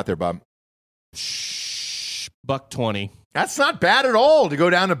 What do we got there, Bob? $1.20. That's not bad at all to go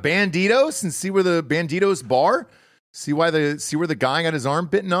down to Banditos and see where the Banditos bar, see where the guy got his arm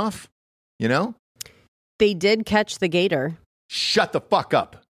bitten off. You know, They did catch the gator. shut the fuck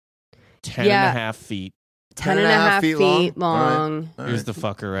up. 10 and a half feet. 10 and a half feet long. All Here's the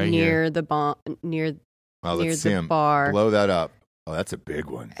fucker right near here. the near let's see the him bar. blow that up. Oh, that's a big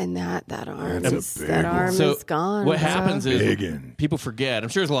one. And that arm That's a big that arm So is gone. What bro. happens is Biggin. people forget. I'm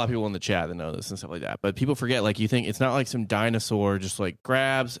sure there's a lot of people in the chat that know this and stuff like that. But people forget. Like you think it's not like some dinosaur just like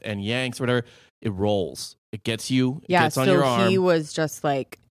grabs and yanks or whatever. It rolls. It gets you. It Yeah, gets on so your arm. he was just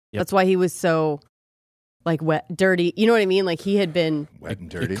like Yep. that's why he was so like wet, dirty. You know what I mean? Like he had been Wet and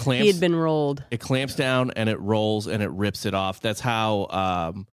dirty. he had been rolled. It clamps down and it rolls and it rips it off. That's how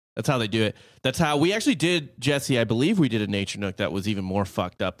they do it. That's how we actually did, Jesse. I believe we did a Nature Nook that was even more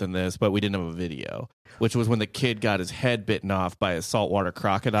fucked up than this, but we didn't have a video, which was when the kid got his head bitten off by a saltwater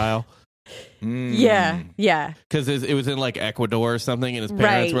crocodile. Yeah. Because it was in like Ecuador or something, and his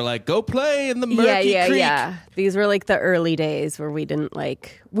parents Right. were like, "Go play in the murky creek." Yeah. These were like the early days where we didn't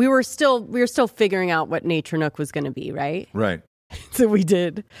like we were still figuring out what Nature Nook was going to be, right? Right. So we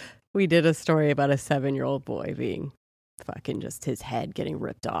did a story about a 7-year-old boy being fucking just his head getting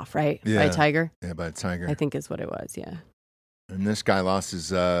ripped off, right? By Yeah. a tiger. Yeah, by a tiger. I think is what it was, yeah. And this guy lost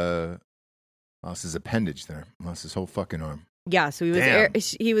his appendage there. Lost his whole fucking arm. Yeah, so he Damn.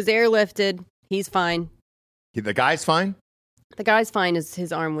 was airlifted. He's fine. The guy's fine? The guy's fine.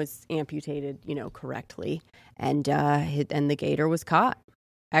 His arm was amputated, correctly, and the gator was caught.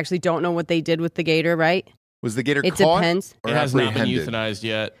 I actually don't know what they did with the gator. Right? Was the gator It caught? depends. Or It has not been apprehended? euthanized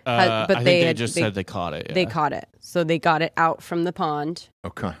yet. But I think they they had- just they- said they caught it. They yeah. caught it, so they got it out from the pond.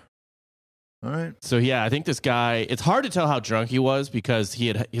 Okay. All right. So yeah, I think this guy. It's hard to tell how drunk he was because he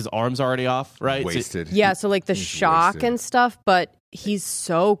had his arms already off. Right? Wasted. Yeah, so like the He's shock wasted. and stuff, but he's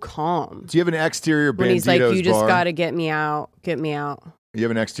so calm Do you have an exterior when Banditos he's like, "You just bar? got to get me out, get me out." You have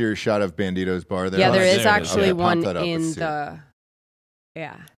an exterior shot of Bandito's bar there? Yeah, Oh, there there is it is. actually Okay, pop one that up. in Let's see it. the.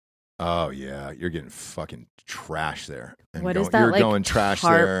 Yeah. Oh, yeah. You're getting fucking trash there. And What is going- that You're like going trash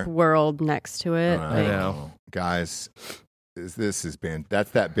tarp there. world next to it? I Like, know. Guys, this is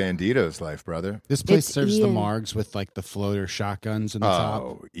that's that Bandito's life, brother. This place It's serves Ian. the Margs with like the floater shotguns in the top.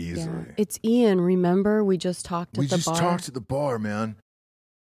 Oh, yeah. easily. It's Ian. Remember, we just talked We at the just bar. talked at the bar, man.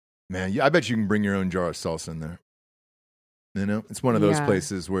 Man, I bet you can bring your own jar of salsa in there. You know, it's one of those Yeah.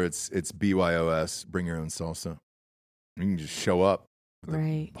 places where it's BYOS, bring your own salsa. You can just show up with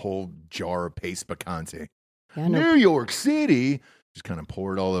Right. a whole jar of paste picante. Yeah, no, New York City, just kind of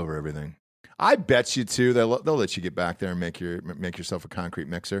pour it all over everything. I bet you too they'll let you get back there and make yourself a concrete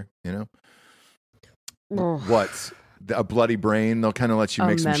mixer. You know Ugh. what? A bloody brain. They'll kind of let you A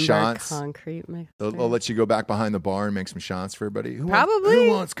make some member shots. concrete mixer. They'll let you go back behind the bar and make some shots for everybody. Probably.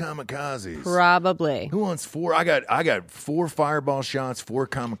 Who wants kamikazes? Probably. Who wants 4? I got 4 fireball shots, 4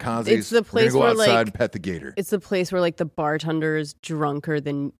 kamikazes. It's the place We're where, gonna go outside like, and pet the gator. It's the place where like the bartender is drunker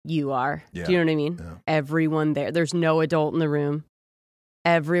than you are. Yeah. Do you know what I mean? Yeah. Everyone there. There's no adult in the room.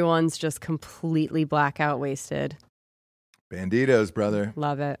 Everyone's just completely blackout wasted. Banditos, brother.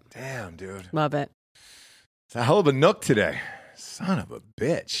 Love it. Damn, dude. Love it. It's a hell of a nook today. Son of a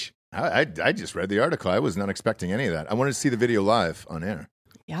bitch. I just read the article. I was not expecting any of that. I wanted to see the video live on air.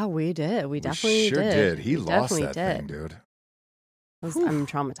 Yeah, we did. We definitely sure did. He We lost definitely that did. thing, dude. I'm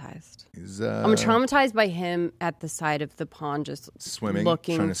traumatized. He's I'm traumatized by him at the side of the pond, just swimming,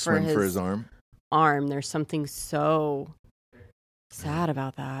 looking trying to for swim for his arm. arm. There's something so sad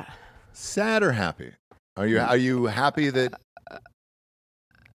about that. Sad or happy? Are you happy that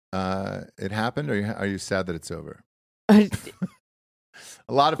it happened, or are you sad that it's over?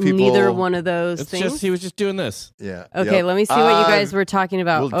 A lot of people. Neither one of those It's things. just he was just doing this. Yeah. Okay, Yep. let me see what you guys were talking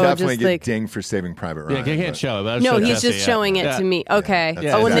about. We'll definitely just get like dinged for Saving Private Yeah, Ryan. I can't but- show it. But I'll no, show he's Jesse, just showing it Yeah. to me. Okay. That's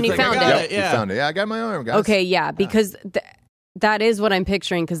Oh, and then he exactly found right. it. Yep, Yeah. he found it. Yeah, I got my arm, guys. Okay, yeah, because that is what I'm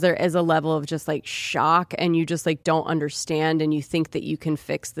picturing. Because there is a level of just like shock, and you just like don't understand, and you think that you can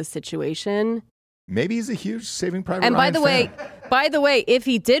fix the situation. Maybe he's a huge Saving Private And Ryan by the way, if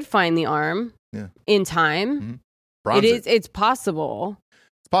he did find the arm Yeah. in time, Mhm. Bronze it. it's possible.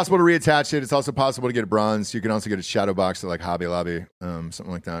 It's possible to reattach it. It's also possible to get it bronze. You can also get a shadow box at like Hobby Lobby, something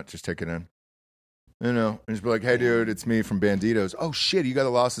like that. Just take it in. You know, and just be like, hey, dude, it's me from Banditos. Oh, shit, you got to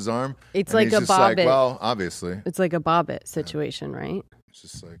lost his arm? It's And like he's a just like, Bobbit. well, obviously. It's like a Bobbit situation, right? It's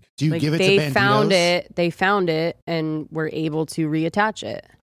just like, Do you Like give it they to Banditos? found it, and were able to reattach it.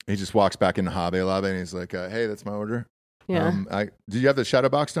 he just walks back into Hobby Lobby and he's like, hey, that's my order. Yeah. Do you have the shadow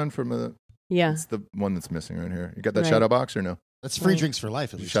box done from the? Yeah. It's the one that's missing right here. You got that Right. shadow box or no? That's free drinks for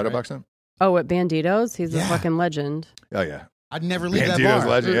life. At Is least, shadow right? box done? Oh, at Banditos? He's a Yeah. fucking legend. Oh yeah. I'd never leave Bandito's that bar.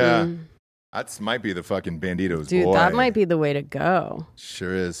 legend. Yeah. Mm-mm. That might be the fucking Banditos Dude, boy. that might be the way to go.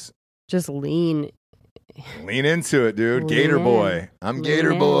 Sure is. Just lean. Lean into it, dude. Lean Gator in. boy. I'm Lean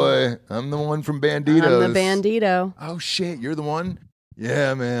Gator in. boy. I'm the one from Banditos. I'm the Bandito. Oh shit, you're the one?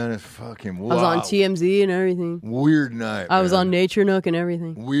 Yeah, man. It's fucking wow. I was on TMZ and everything. Weird night. I was man. on Nature Nook and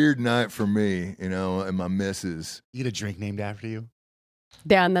everything. Weird night for me, and my missus. You get a drink named after you.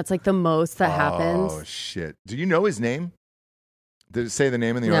 Yeah, and that's like the most that Oh happens. shit. Do you know his name? Did it say the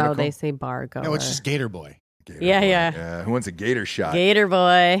name in the No, article? they say bar goer. No, it's just Gator Boy. Gator Yeah, boy. yeah. Who wants a gator shot? Gator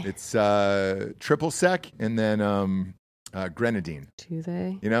boy. It's triple sec and then grenadine. Do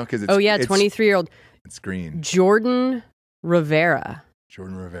they? You know, because it's Oh yeah, it's, 23-year-old It's green. Jordan Rivera.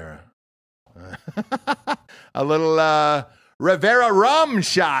 Jordan Rivera. A little Rivera rum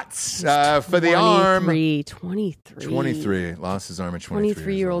shots for the arm. 23. 23. Lost his arm at 23.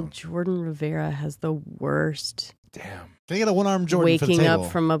 23-year-old Jordan Rivera has the worst Damn. Can I get a one-arm Jordan for the waking table?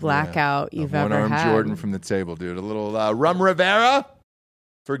 up from a blackout you've ever One-arm had. Jordan from the table, dude. A little rum Rivera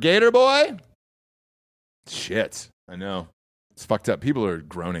for Gator Boy. Shit. I know. It's fucked up. People are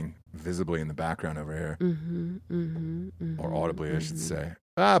groaning visibly in the background over here. Or audibly, I should say.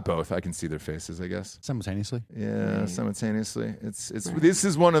 Both. I can see their faces, I guess. Simultaneously? Yeah, simultaneously. It's This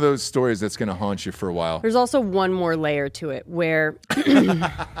is one of those stories that's going to haunt you for a while. There's also one more layer to it where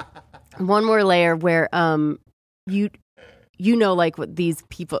you know, like what these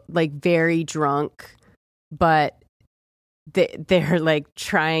people, like very drunk, but they're like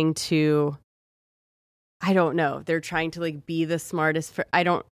trying to, I don't know, they're trying to like be the smartest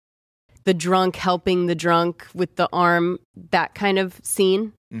the drunk helping the drunk with the arm, that kind of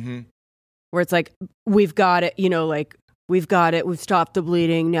scene where it's like, we've got it, you know, like we've got it, we've stopped the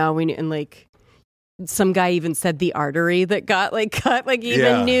bleeding, now and like some guy even said the artery that got like cut, like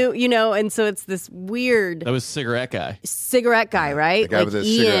even knew, you know, and so it's this weird. That was cigarette guy, right? The guy like with the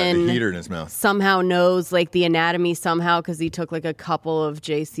cigarette, Ian the heater in his mouth. somehow knows like the anatomy somehow because he took like a couple of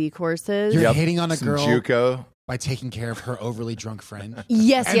JC courses. You're hitting on a Some girl JUCO. by taking care of her overly drunk friend.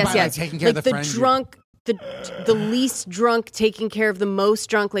 Yes, And by, yes. taking care like of the the friend, drunk, the least drunk taking care of the most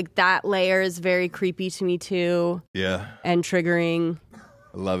drunk. Like that layer is very creepy to me too. Yeah. And triggering.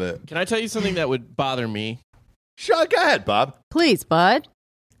 I love it. Can I tell you something that would bother me? Sure, go ahead, Bob. Please, bud.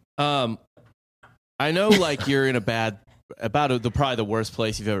 I know, like you're in probably the worst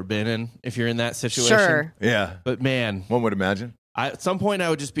place you've ever been in if you're in that situation. Sure. Yeah. But man, one would imagine. At some point, I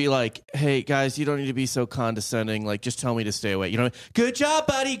would just be like, "Hey guys, you don't need to be so condescending. Like, just tell me to stay away. You know, good job,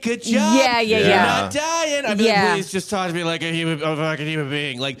 buddy. Good job. Yeah. You're not dying. I'd be like, Yeah. please just talk to me like a fucking human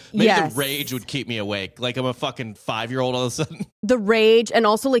being. Like, maybe Yes. the rage would keep me awake. Like, I'm a fucking 5-year-old all of a sudden. The rage and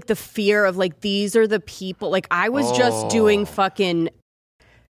also like the fear of like these are the people. Like I was just doing fucking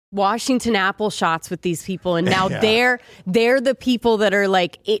Washington apple shots with these people, and now they're the people that are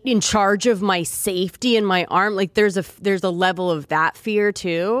like in charge of my safety and my arm. Like there's a level of that fear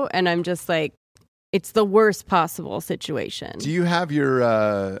too, and I'm just like, it's the worst possible situation. Do you have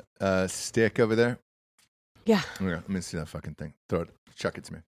your stick over there? Yeah. Okay, let me see that fucking thing. Throw it. Chuck it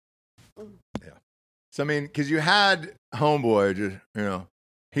to me. Yeah. So I mean, because you had homeboy just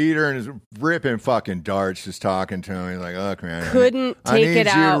heater and is ripping fucking darts, just talking to him. He's like, "Look, man, Couldn't I take need it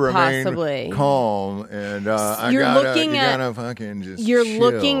you out, to remain possibly. calm." And you gotta fucking just. You're chill,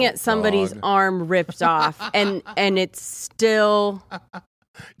 looking at somebody's dog. arm ripped off, and it's still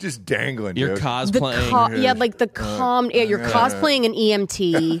just dangling. You're dude. cosplaying. like the calm. You're cosplaying an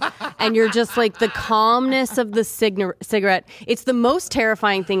EMT, and you're just like the calmness of the cigarette. It's the most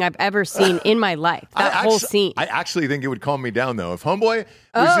terrifying thing I've ever seen in my life. That whole scene. I actually think it would calm me down though if homeboy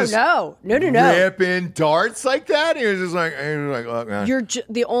was just no, ripping darts like that. He was just like, "Look, man." You're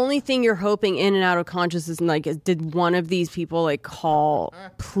the only thing you're hoping in and out of consciousness, and like, did one of these people like call,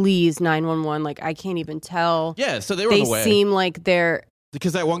 please 911? Like, I can't even tell. Yeah, so they were on the way. They seem like they're.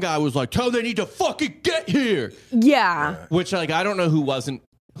 Because that one guy was like, "Tell them they need to fucking get here." Yeah. Which, like, I don't know who was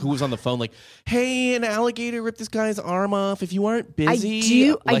on the phone. Like, "Hey, an alligator ripped this guy's arm off. If you aren't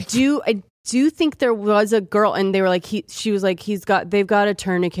busy, I do think there was a girl, and they were like, she was like, they've got a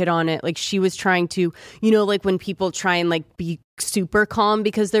tourniquet on it. Like she was trying to, like when people try and like be super calm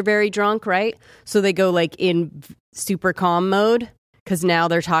because they're very drunk, right? So they go like in super calm mode because now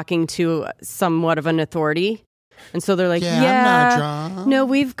they're talking to somewhat of an authority. And so they're like, I'm not drunk. no,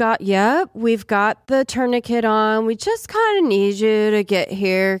 we've got the tourniquet on. We just kind of need you to get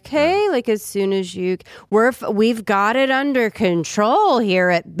here, okay? Like as soon as we've got it under control here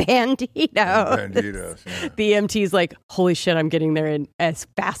at Banditos. Banditos. Yeah. The EMT's like, holy shit, I'm getting there in as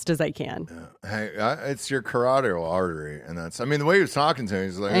fast as I can. Yeah. Hey, it's your carotid artery, and that's. I mean, the way he was talking to me,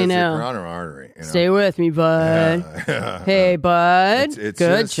 he's like, I it's know. your carotid artery. You know? Stay with me, bud. Yeah. Hey, bud. It's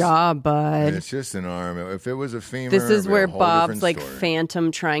Good just- job, bud. It's just an arm. If it was a femur, This is it'd be a where whole Bob's different like story.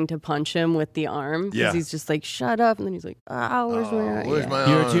 phantom trying to punch him with the arm. 'Cause Yeah. he's just like, shut up. And then he's like, where's my my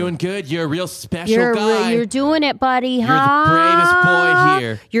You're arm? doing good. You're a real special guy. You're doing it, buddy. You're huh? the bravest boy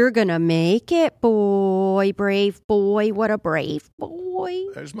here. You're going to make it, boy. Brave boy. What a brave boy.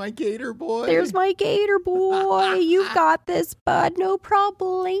 There's my gator boy. There's my gator boy. You've got this, bud. No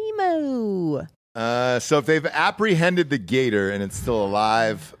problemo. So if they've apprehended the gator and it's still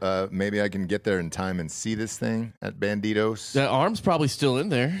alive, maybe I can get there in time and see this thing at Banditos. That arm's probably still in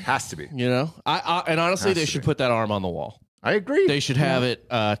there. Has to be. You know, and honestly, Has they to should be. put that arm on the wall. I agree. They should have it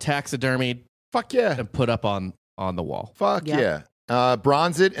taxidermied Fuck yeah. and put up on the wall. Fuck Yeah. yeah.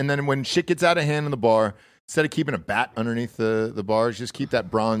 Bronze it, and then when shit gets out of hand in the bar, instead of keeping a bat underneath the bars, just keep that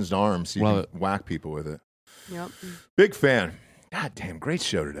bronzed arm so you Love can whack people with it. Yep. Big fan. God damn, great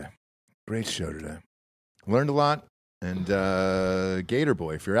show today. Great show today. Learned a lot. And Gator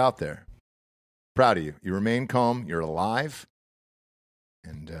Boy, if you're out there, proud of you. You remain calm. You're alive.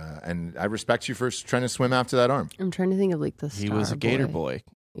 And I respect you for trying to swim after that arm. I'm trying to think of like the He was a gator boy.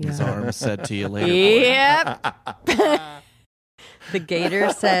 His Yeah. arm said to you later. Boy. Yep. The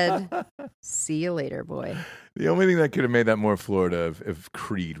gator said, see you later, boy. The only thing that could have made that more Florida if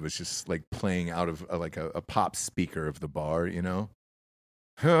Creed was just like playing out of like a pop speaker of the bar, you know?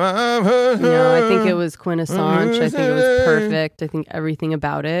 No, I think it was quintessence. I think it was perfect. I think everything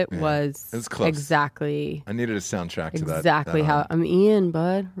about it Yeah, was it was close. exactly I needed a soundtrack to that. exactly how I'm Ian,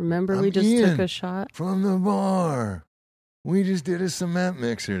 bud. Remember we I'm just Ian. took a shot? From the bar. We just did a cement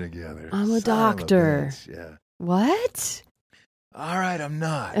mixer together. I'm a Son of doctor. bitch, Yeah. What? All right, I'm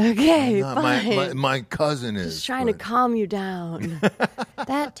not. Okay, I'm not. fine. My cousin is. Just trying to but- calm you down.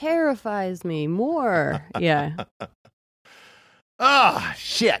 That terrifies me more. Yeah. Ah,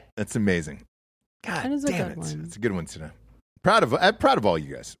 shit. That's amazing. God That is a damn good it. one. It's a good one today. Proud of all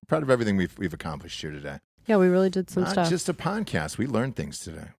you guys. Proud of everything we've accomplished here today. Yeah, we really did some Not stuff. just a podcast. We learned things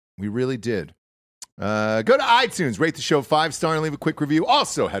today. We really did. Go to iTunes, rate the show 5-star, and leave a quick review.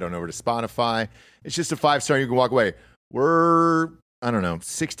 Also, head on over to Spotify. It's just a 5-star. You can walk away. We're, I don't know,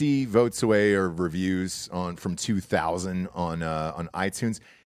 60 votes away or reviews from 2,000 on iTunes.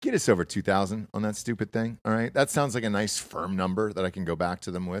 Get us over 2,000 on that stupid thing. All right, that sounds like a nice firm number that I can go back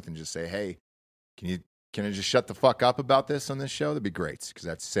to them with and just say, hey, can I just shut the fuck up about this on this show? That'd be great because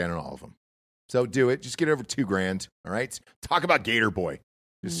that's saying on all of them. So do it. Just get over $2,000. All right. Talk about Gator Boy.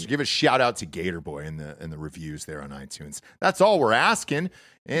 Just give a shout out to Gator Boy in the reviews there on iTunes. That's all we're asking.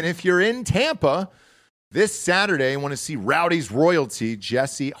 And if you're in Tampa this Saturday and want to see Rowdy's royalty,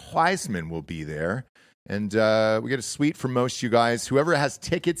 Jesse Heisman will be there. And we get a suite for most of you guys. Whoever has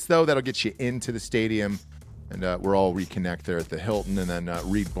tickets, though, that'll get you into the stadium. And we'll all reconnect there at the Hilton. And then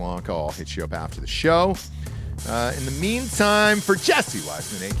Reed Blanco, I'll hit you up after the show. In the meantime, for Jesse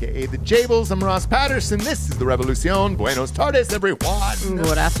Wiseman, a.k.a. The Jables, I'm Ross Patterson. This is The Revolucion. Buenos tardes, everyone.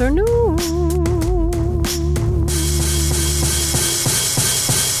 Good afternoon.